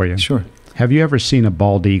question for you. Sure. Have you ever seen a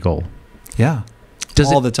bald eagle? Yeah.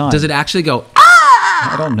 All the time. Does it actually go,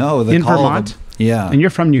 I don't know. In Vermont? Yeah. And you're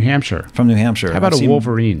from New Hampshire. From New Hampshire. How about a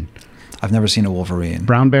wolverine? I've never seen a wolverine.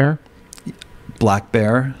 Brown bear? Black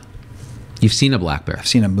bear. You've seen a black bear. I've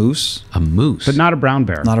seen a moose. A moose. But not a brown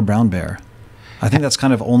bear. Not a brown bear. I think that's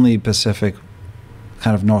kind of only Pacific,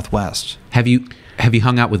 kind of Northwest. Have you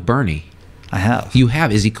hung out with Bernie? I have. You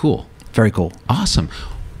have? Is he cool? Very cool. Awesome.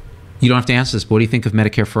 You don't have to answer this, but what do you think of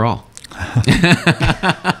Medicare for All?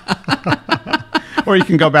 Or you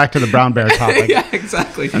can go back to the brown bear topic. Yeah,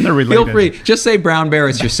 exactly. And they're related. Feel free. Just say brown bear.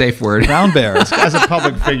 It's your safe word. Brown bear. As a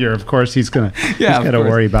public figure, of course, he's going to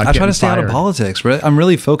worry about I try to stay fired. out of politics. I'm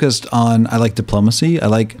really focused on, I like diplomacy. I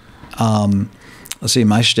like, let's see,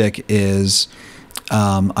 my shtick is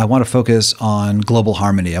I want to focus on global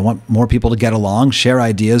harmony. I want more people to get along, share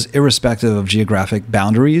ideas, irrespective of geographic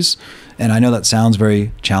boundaries. And I know that sounds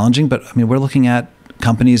very challenging, but I mean, we're looking at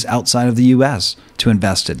companies outside of the U.S. to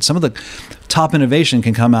invest in. Some of the top innovation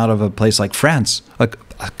can come out of a place like France, like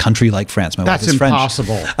a country like France. My wife is French. That's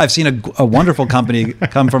impossible. I've seen a wonderful company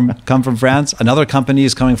come from France. Another company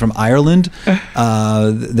is coming from Ireland.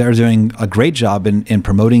 They're doing a great job in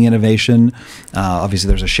promoting innovation. Obviously,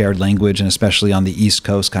 there's a shared language, and especially on the East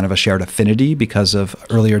Coast, kind of a shared affinity because of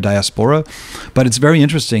earlier diaspora. But it's very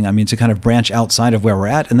interesting, I mean, to kind of branch outside of where we're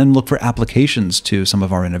at and then look for applications to some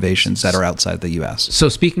of our innovations that are outside the U.S. So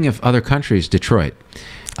speaking of other countries, Detroit.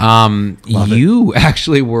 You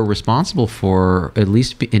actually were responsible for, at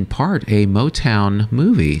least in part, a Motown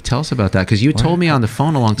movie. Tell us about that, because you told me on the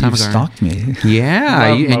phone a long time ago. You stalked me.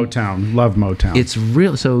 Yeah, Love Motown. It's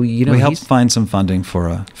real. So we helped find some funding for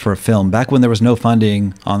a film back when there was no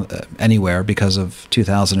funding on anywhere because of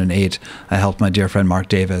 2008. I helped my dear friend Mark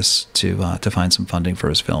Davis to find some funding for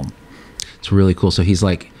his film. It's really cool. So he's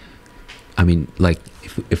like, I mean, like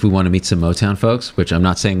if we want to meet some Motown folks, which I'm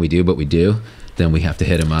not saying we do, but we do, then we have to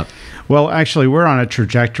hit him up. Well, actually, we're on a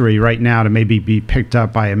trajectory right now to maybe be picked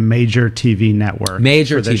up by a major TV network.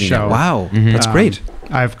 Major TV show. network. Wow, that's great.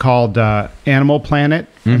 I've called Animal Planet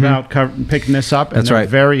about picking this up, and That's they're right.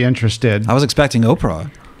 very interested. I was expecting Oprah.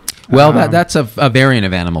 Well, that's a variant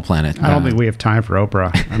of Animal Planet. I don't think we have time for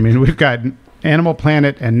Oprah. I mean, we've got Animal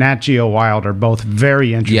Planet and Nat Geo Wild are both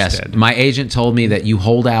very interested. Yes, my agent told me that you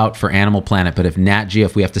hold out for Animal Planet, but if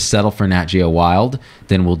we have to settle for Nat Geo Wild,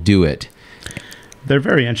 then we'll do it. They're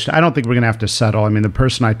very interested. I don't think we're going to have to settle. I mean, the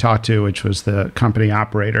person I talked to, which was the company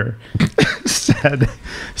operator, said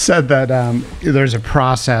that there's a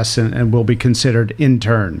process and will be considered in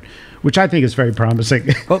turn, which I think is very promising.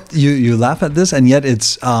 Well, you laugh at this, and yet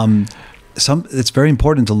it's very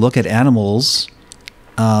important to look at animals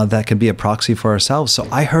that can be a proxy for ourselves. So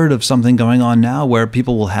I heard of something going on now where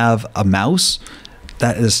people will have a mouse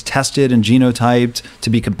that is tested and genotyped to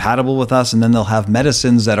be compatible with us, and then they'll have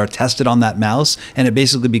medicines that are tested on that mouse, and it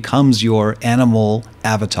basically becomes your animal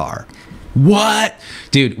avatar. What?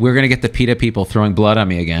 Dude, we're going to get the PETA people throwing blood on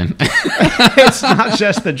me again. It's not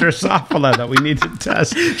just the Drosophila that we need to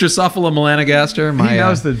test. Drosophila melanogaster. He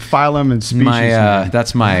knows the phylum and species.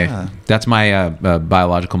 That's my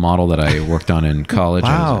biological model that I worked on in college.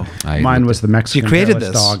 Wow. Mine was the Mexican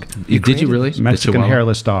hairless dog. Did you really? Mexican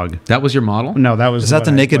hairless dog. That was your model? No, that was... Is that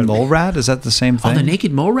the naked mole rat? Is that the same thing? Oh, the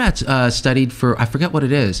naked mole rat's studied for, I forget what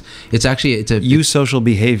it is. It's actually... Eusocial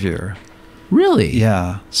behavior. Really?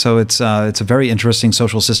 Yeah. So it's a very interesting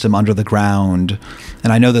social system under the ground.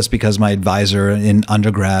 And I know this because my advisor in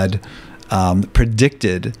undergrad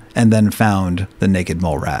predicted and then found the naked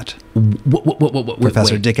mole rat.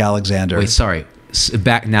 Professor Dick Alexander. Wait, sorry.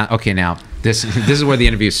 Back now. Okay, now this is where the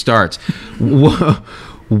interview starts.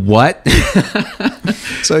 What?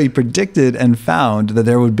 So he predicted and found that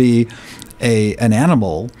there would be an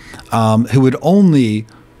animal who would only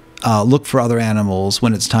look for other animals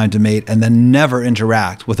when it's time to mate and then never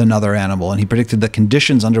interact with another animal. And he predicted the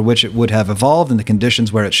conditions under which it would have evolved and the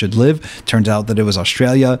conditions where it should live. Turns out that it was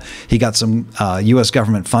Australia. He got some U.S.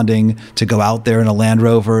 government funding to go out there in a Land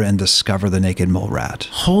Rover and discover the naked mole rat.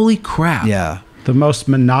 Holy crap. Yeah. The most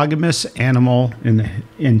monogamous animal in the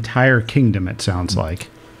entire kingdom, it sounds like.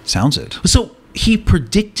 Sounds it. So he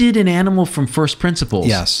predicted an animal from first principles.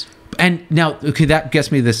 Yes. And now, okay, that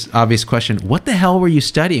gets me this obvious question. What the hell were you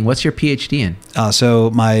studying? What's your PhD in? So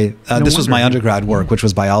this was my undergrad work, which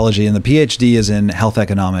was biology, and the PhD is in health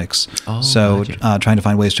economics. So trying to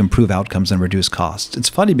find ways to improve outcomes and reduce costs. It's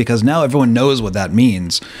funny because now everyone knows what that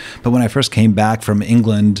means. But when I first came back from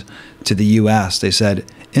England to the U.S., they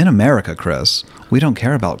said, in America, Chris, we don't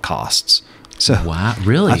care about costs. So wow,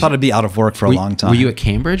 really? I thought I'd be out of work for a long time. Were you at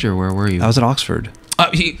Cambridge or where were you? I was at Oxford.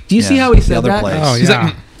 Do you see how he said that? Place. Oh, he's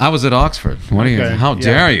like, I was at Oxford. What are you? How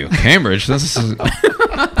dare you, Cambridge? This is.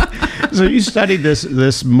 So you studied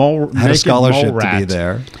this mole. I had a scholarship to be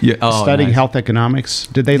there. Studying health economics.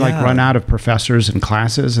 Did they run out of professors and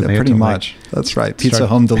classes? And they pretty much. That's right. Pizza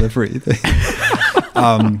home delivery.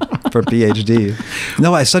 For PhD.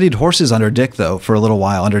 No, I studied horses under Dick, though, for a little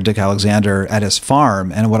while, under Dick Alexander at his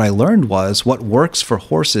farm. And what I learned was what works for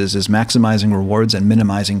horses is maximizing rewards and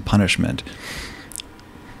minimizing punishment.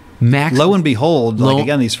 Lo and behold,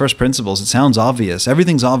 again, these first principles, it sounds obvious.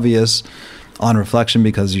 Everything's obvious on reflection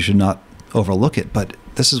because you should not overlook it. But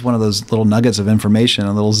this is one of those little nuggets of information,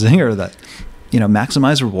 a little zinger that,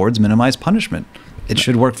 maximize rewards, minimize punishment. It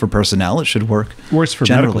should work for personnel. It should work for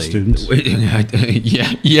generally. medical students.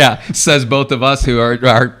 Yeah, says both of us who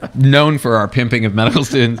are known for our pimping of medical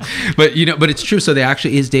students. But but it's true. So there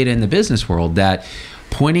actually is data in the business world that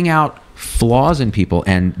pointing out flaws in people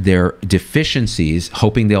and their deficiencies,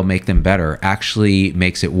 hoping they'll make them better, actually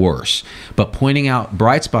makes it worse. But pointing out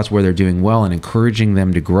bright spots where they're doing well and encouraging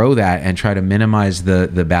them to grow that and try to minimize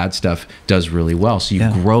the bad stuff does really well. So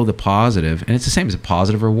you grow the positive, and it's the same as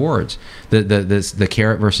positive rewards. The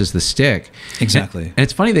carrot versus the stick. Exactly. And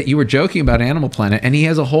it's funny that you were joking about Animal Planet, and he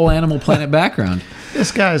has a whole Animal Planet background.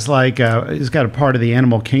 This guy's he's got a part of the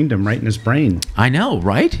animal kingdom right in his brain. I know,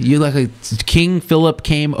 right? You King Philip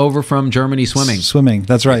came over from Germany swimming. Swimming,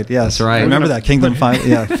 that's right. Yes, that's right. I remember that Kingdom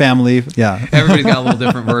family. Yeah, everybody's got a little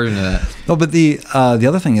different version of that. No, but the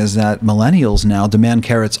other thing is that millennials now demand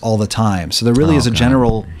carrots all the time. So there really is a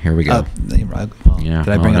general. Here we go. Did I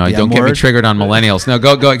bring up the don't get me triggered on millennials. No,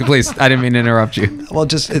 go, please. I didn't mean to interrupt you. Well,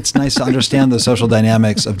 it's nice to understand the social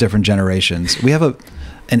dynamics of different generations. We have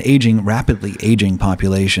an rapidly aging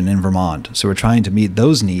population in Vermont. So we're trying to meet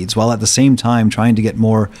those needs while at the same time trying to get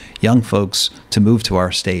more young folks to move to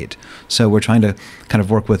our state. So we're trying to kind of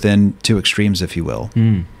work within two extremes, if you will.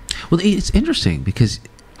 Well, it's interesting because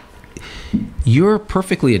you're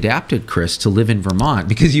perfectly adapted, Chris, to live in Vermont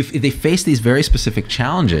because they face these very specific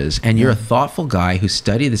challenges, and you're a thoughtful guy who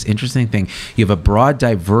studied this interesting thing. You have a broad,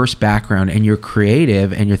 diverse background, and you're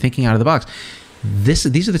creative, and you're thinking out of the box.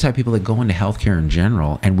 These are the type of people that go into healthcare in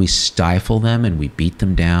general, and we stifle them and we beat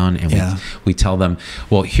them down, and we tell them,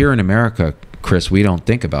 well, here in America, Chris, we don't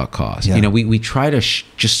think about cost. We try to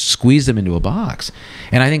just squeeze them into a box.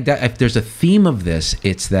 And I think that if there's a theme of this,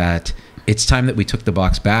 it's that it's time that we took the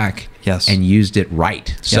box back and used it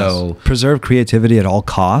right. So preserve creativity at all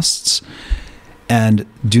costs, and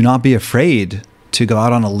do not be afraid to go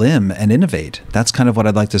out on a limb and innovate. That's kind of what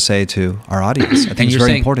I'd like to say to our audience. I think it's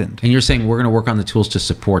very important. And you're saying we're going to work on the tools to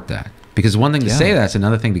support that. Because one thing to say that's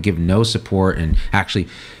another thing to give no support, and actually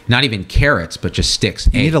not even carrots, but just sticks.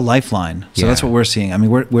 You need a lifeline. So that's what we're seeing. I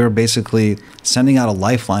mean, we're basically sending out a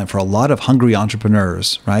lifeline for a lot of hungry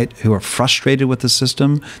entrepreneurs, right, who are frustrated with the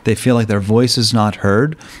system. They feel like their voice is not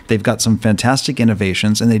heard. They've got some fantastic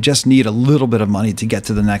innovations, and they just need a little bit of money to get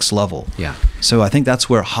to the next level. Yeah. So I think that's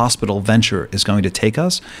where hospital venture is going to take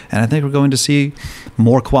us. And I think we're going to see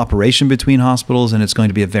more cooperation between hospitals, and it's going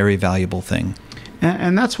to be a very valuable thing.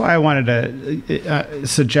 And that's why I wanted to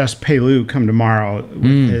suggest Pelu come tomorrow.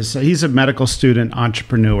 He's a medical student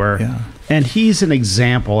entrepreneur, and he's an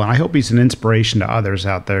example, and I hope he's an inspiration to others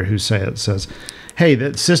out there who says, hey,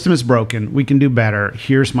 the system is broken. We can do better.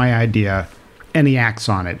 Here's my idea. And he acts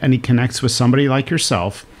on it, and he connects with somebody like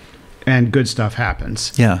yourself, and good stuff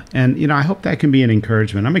happens. Yeah. And, I hope that can be an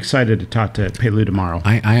encouragement. I'm excited to talk to Pelu tomorrow.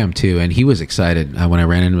 I am too. And he was excited. When I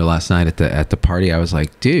ran into him last night at the party, I was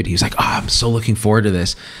like, dude, he was like, I'm so looking forward to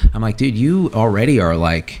this. I'm like, dude, you already are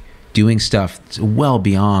doing stuff well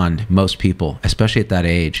beyond most people, especially at that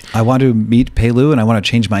age. I want to meet Pelu, and I want to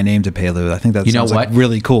change my name to Pelu. I think that sounds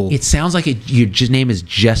really cool. It sounds like your name is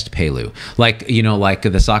just Pelu. Like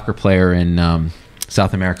the soccer player in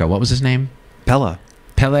South America. What was his name? Pele.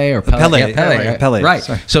 Pele. Right.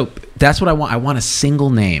 Sorry. So that's what I want. I want a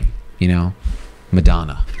single name,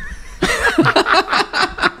 Madonna.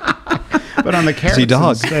 But on the carrots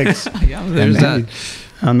and sticks. There's that.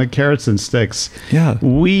 On the carrots and sticks. Yeah.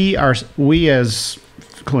 We as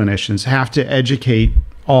clinicians have to educate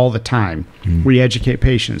all the time. We educate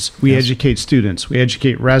patients. We educate students. We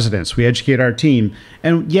educate residents. We educate our team.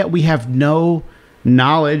 And yet we have no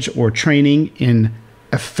knowledge or training in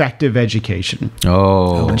effective education.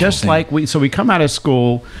 Oh, just like we come out of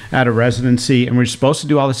school, out of residency, and we're supposed to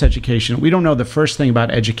do all this education. We don't know the first thing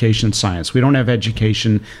about education science. We don't have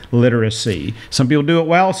education literacy. Some people do it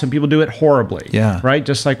well, some people do it horribly. Yeah. Right?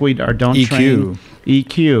 Just like we don't train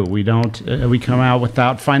EQ. We don't. We come out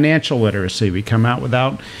without financial literacy. We come out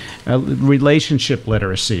without relationship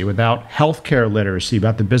literacy, without healthcare literacy,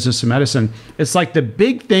 about the business of medicine. It's like the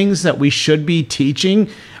big things that we should be teaching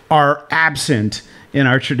are absent in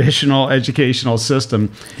our traditional educational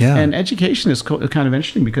system. Yeah. And education is kind of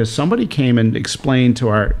interesting because somebody came and explained to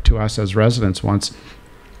us as residents once,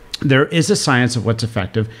 there is a science of what's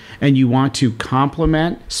effective, and you want to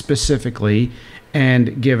complement specifically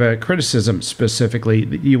and give a criticism specifically.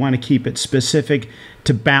 You want to keep it specific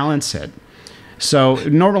to balance it. So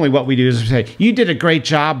normally what we do is we say, you did a great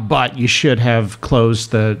job, but you should have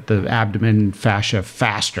closed the abdomen fascia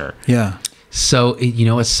faster. Yeah. So, you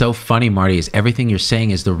know, what's so funny, Marty, is everything you're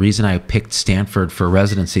saying is the reason I picked Stanford for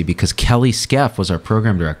residency, because Kelly Skeff was our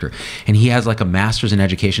program director, and he has like a master's in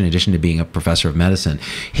education in addition to being a professor of medicine.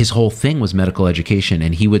 His whole thing was medical education,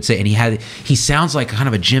 and he would say, and he sounds like kind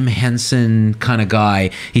of a Jim Henson kind of guy.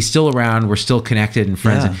 He's still around. We're still connected and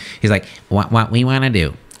friends. Yeah. And he's like, what we want to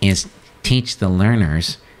do is teach the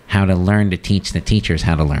learners how to learn to teach the teachers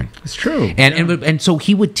how to learn. It's true. And so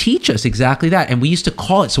he would teach us exactly that. And we used to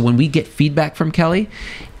call it, so when we get feedback from Kelly,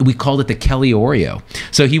 we called it the Kelly Oreo.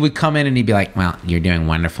 So he would come in and he'd be like, well, you're doing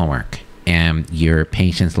wonderful work and your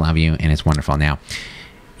patients love you and it's wonderful. Now,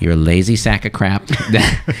 you're a lazy sack of crap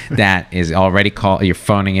that is already called, you're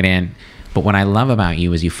phoning it in. But what I love about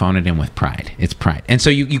you is you phone it in with pride. It's pride. And so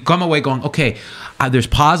you come away going, okay, there's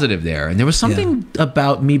positive there. And there was something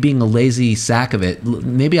about me being a lazy sack of it.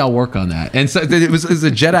 Maybe I'll work on that. And so it was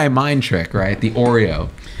a Jedi mind trick, right? The Oreo.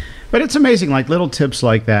 But it's amazing, like little tips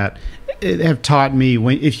like that have taught me,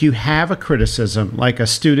 if you have a criticism, like a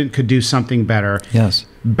student could do something better, yes,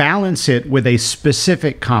 balance it with a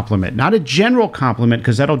specific compliment, not a general compliment,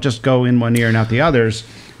 because that'll just go in one ear and out the others.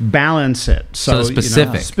 Balance it. So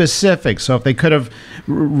specific. Specific. So if they could have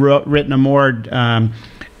written a more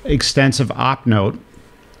extensive op note,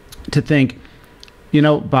 to think, you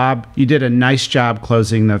know, Bob, you did a nice job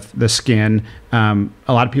closing the skin. A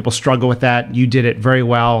lot of people struggle with that. You did it very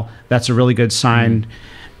well. That's a really good sign.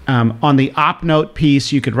 On the op note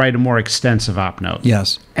piece, you could write a more extensive op note.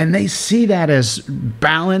 Yes. And they see that as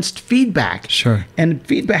balanced feedback. Sure. And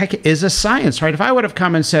feedback is a science, right? If I would have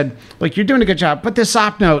come and said, look, you're doing a good job, but this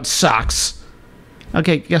op note sucks.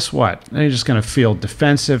 Okay, guess what? They're just going to feel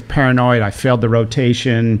defensive, paranoid. I failed the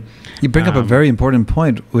rotation. You bring up a very important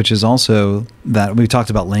point, which is also that we talked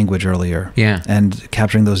about language earlier. Yeah. And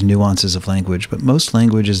capturing those nuances of language. But most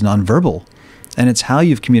language is nonverbal. And it's how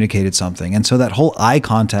you've communicated something. And so that whole eye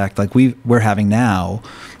contact like we're having now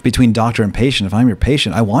between doctor and patient, if I'm your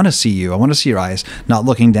patient, I want to see you. I want to see your eyes, not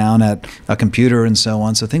looking down at a computer and so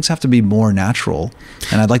on. So things have to be more natural.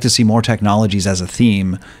 And I'd like to see more technologies as a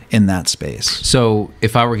theme in that space. So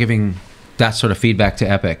if I were giving that sort of feedback to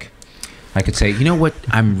Epic, I could say, you know what?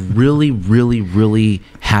 I'm really, really, really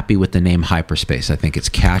happy with the name Hyperspace. I think it's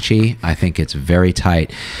catchy. I think it's very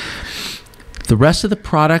tight. The rest of the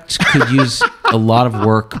product could use a lot of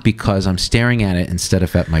work because I'm staring at it instead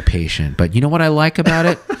of at my patient. But you know what I like about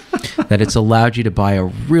it? That it's allowed you to buy a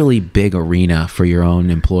really big arena for your own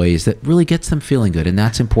employees that really gets them feeling good. And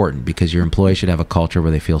that's important because your employees should have a culture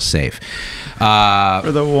where they feel safe.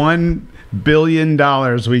 For the $1 billion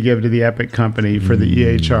we give to the Epic company for the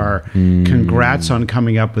EHR, congrats on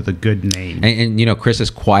coming up with a good name. And you know, Chris is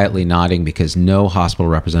quietly nodding because no hospital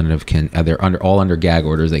representative can, they're all under gag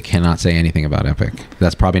orders. They cannot say anything about Epic.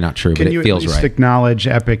 That's probably not true, but it feels right. Can you at least acknowledge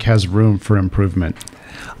Epic has room for improvement?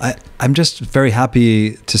 I'm just very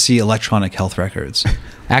happy to see electronic health records.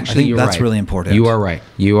 Actually, you're that's right. really important. You are right.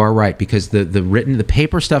 You are right, because the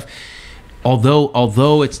paper stuff,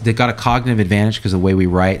 although they've got a cognitive advantage because the way we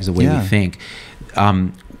write is the way we think,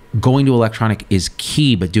 going to electronic is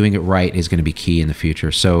key, but doing it right is going to be key in the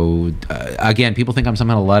future. So again, people think I'm some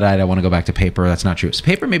kind of Luddite. I want to go back to paper. That's not true. So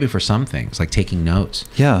paper maybe for some things, like taking notes,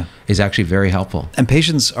 is actually very helpful. And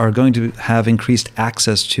patients are going to have increased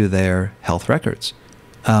access to their health records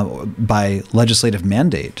by legislative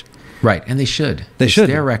mandate. Right, and they should. It's should.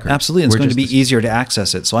 Their record. Absolutely. It's going to be easier to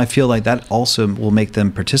access it. So I feel like that also will make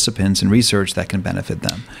them participants in research that can benefit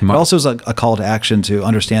them. It also is a call to action to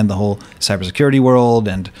understand the whole cybersecurity world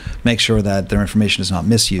and make sure that their information is not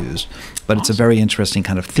misused. But it's a very interesting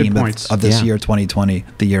kind of theme of this year, 2020,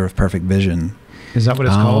 the year of perfect vision. Is that what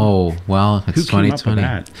it's called? Oh, well, it's 2020. Who came up with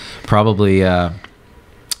that? Probably, I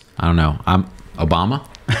don't know. Obama?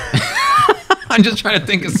 I'm just trying to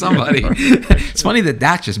think of somebody. It's funny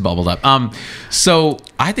that just bubbled up. So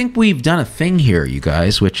I think we've done a thing here, you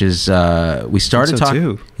guys, which is we started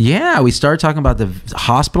talking. Yeah, we started talking about the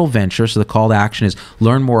hospital venture. So the call to action is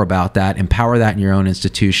learn more about that, empower that in your own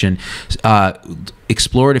institution.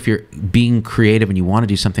 Explore it if you're being creative and you want to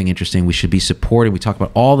do something interesting. We should be supporting. We talked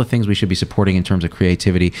about all the things we should be supporting in terms of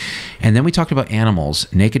creativity. And then we talked about animals,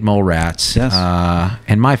 naked mole rats,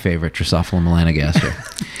 and my favorite, Drosophila melanogaster.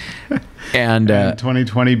 and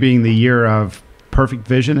 2020 being the year of perfect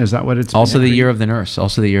vision. Is that what it's also the year of the nurse?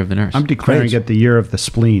 Also the year of the nurse. I'm declaring it the year of the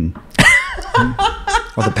spleen.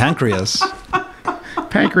 Or the pancreas.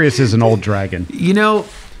 Pancreas is an old dragon. You know,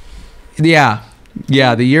 yeah.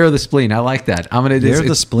 Yeah, the year of the spleen. I like that. I'm gonna. Year of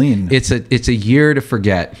the spleen. It's a year to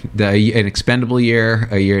forget. An expendable year.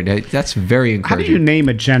 A year. That's very encouraging. How do you name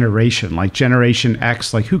a generation? Like Generation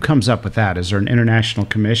X? Like who comes up with that? Is there an international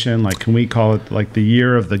commission? Like can we call it like the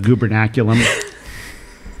year of the gubernaculum?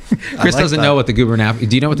 Chris doesn't know what the gubernaculum.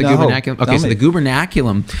 Do you know what the gubernaculum? Okay, so the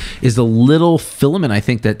gubernaculum is the little filament I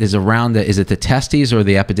think that is around the. Is it the testes or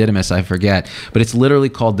the epididymis? I forget. But it's literally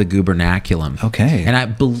called the gubernaculum. Okay. And I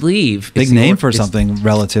believe big name for something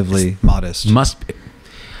relatively modest.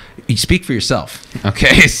 You speak for yourself.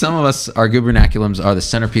 Okay. Some of us, our gubernaculums are the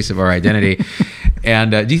centerpiece of our identity.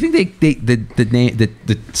 And do you think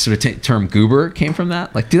the sort of term goober came from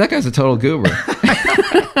that? Like, dude, that guy's a total goober.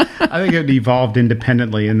 I think it evolved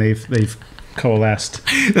independently, and they've coalesced.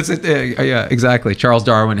 That's it. Yeah, exactly. Charles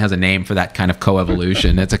Darwin has a name for that kind of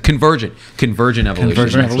coevolution. It's a convergent evolution.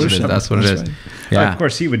 Convergent evolution. That's what it is. Right. Yeah. Of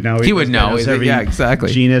course, he would know. He would know. Every yeah,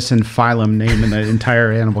 exactly. Genus and phylum name in the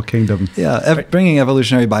entire animal kingdom. Yeah, bringing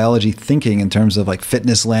evolutionary biology thinking in terms of like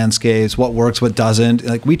fitness landscapes, what works, what doesn't.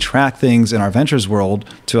 Like we track things in our ventures world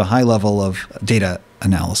to a high level of data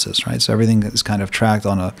analysis, right? So everything is kind of tracked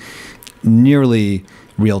on a nearly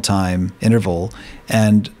real-time interval,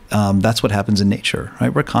 and that's what happens in nature,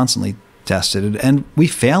 right? We're constantly tested, and we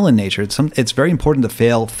fail in nature. It's very important to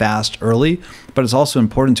fail fast early, but it's also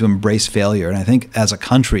important to embrace failure. And I think as a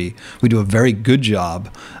country, we do a very good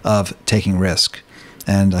job of taking risk,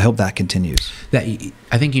 and I hope that continues.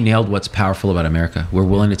 I think you nailed what's powerful about America. We're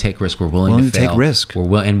willing to take risk. We're willing to fail. Take risk.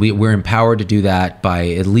 We're empowered to do that by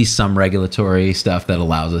at least some regulatory stuff that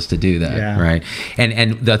allows us to do that, right?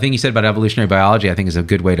 And the thing you said about evolutionary biology, I think, is a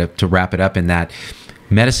good way to wrap it up in that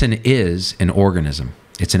medicine is an organism.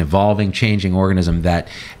 It's an evolving, changing organism that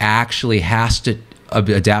actually has to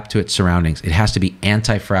adapt to its surroundings. It has to be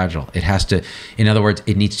anti-fragile. It has to, in other words,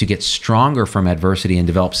 it needs to get stronger from adversity and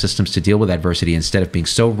develop systems to deal with adversity instead of being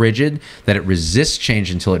so rigid that it resists change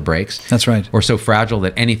until it breaks. That's right. Or so fragile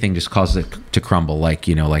that anything just causes it to crumble, like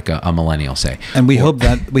a millennial, say. And we hope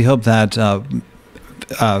that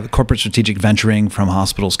corporate strategic venturing from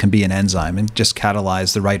hospitals can be an enzyme and just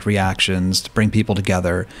catalyze the right reactions to bring people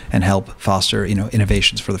together and help foster,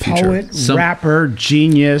 innovations for the future. Poet, rapper,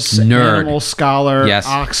 genius, nerd, animal scholar,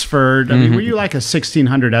 Oxford. I mean, were you like a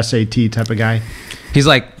 1600 SAT type of guy? He's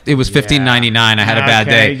like, it was $15.99. I had a bad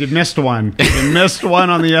day. You missed one. You missed one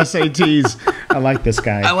on the SATs. I like this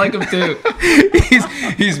guy. I like him too.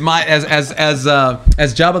 He's my as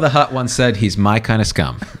Jabba the Hutt once said, he's my kind of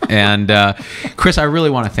scum. And Chris, I really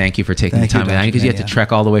want to thank you for taking the time because you had to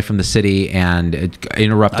trek all the way from the city and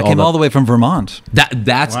interrupt. I came all the way from Vermont.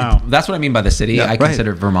 That's what I mean by the city. I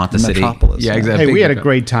consider Vermont the city. Metropolis. Yeah, exactly. Hey, we had a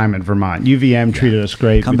great time in Vermont. UVM treated us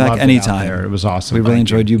great. Come back anytime. It was awesome. We really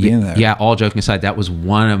enjoyed you being there. Yeah, all joking aside, that was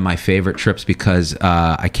one of my favorite trips because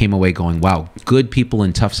I came away going, wow, good people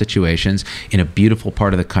in tough situations in a beautiful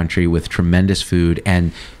part of the country with tremendous food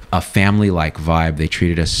and a family-like vibe. They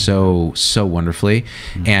treated us so wonderfully,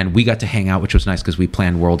 and we got to hang out, which was nice because we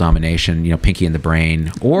planned world domination. Pinky and the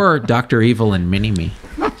Brain, or Dr. Evil and Mini-Me.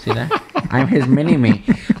 See that? I'm his Mini-Me.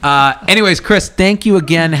 Anyways, Chris, thank you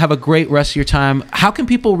again. Have a great rest of your time. How can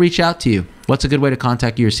people reach out to you? What's a good way to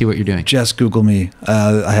contact you or see what you're doing? Just Google me.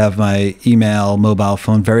 I have my email, mobile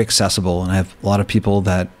phone, very accessible, and I have a lot of people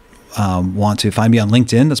that want to find me on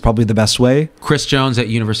LinkedIn. That's probably the best way. Chris Jones at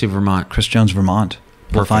University of Vermont. Chris Jones, Vermont.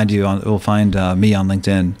 We'll find me on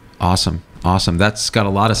LinkedIn. Awesome. That's got a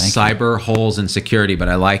lot of cyber holes in security, but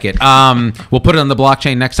I like it. We'll put it on the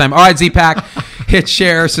blockchain next time. All right, ZPac, hit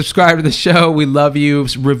share, subscribe to the show. We love you.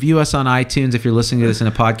 Review us on iTunes if you're listening to this in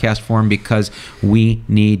a podcast form because we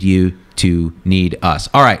need you to need us.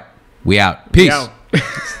 All right, we out. Peace.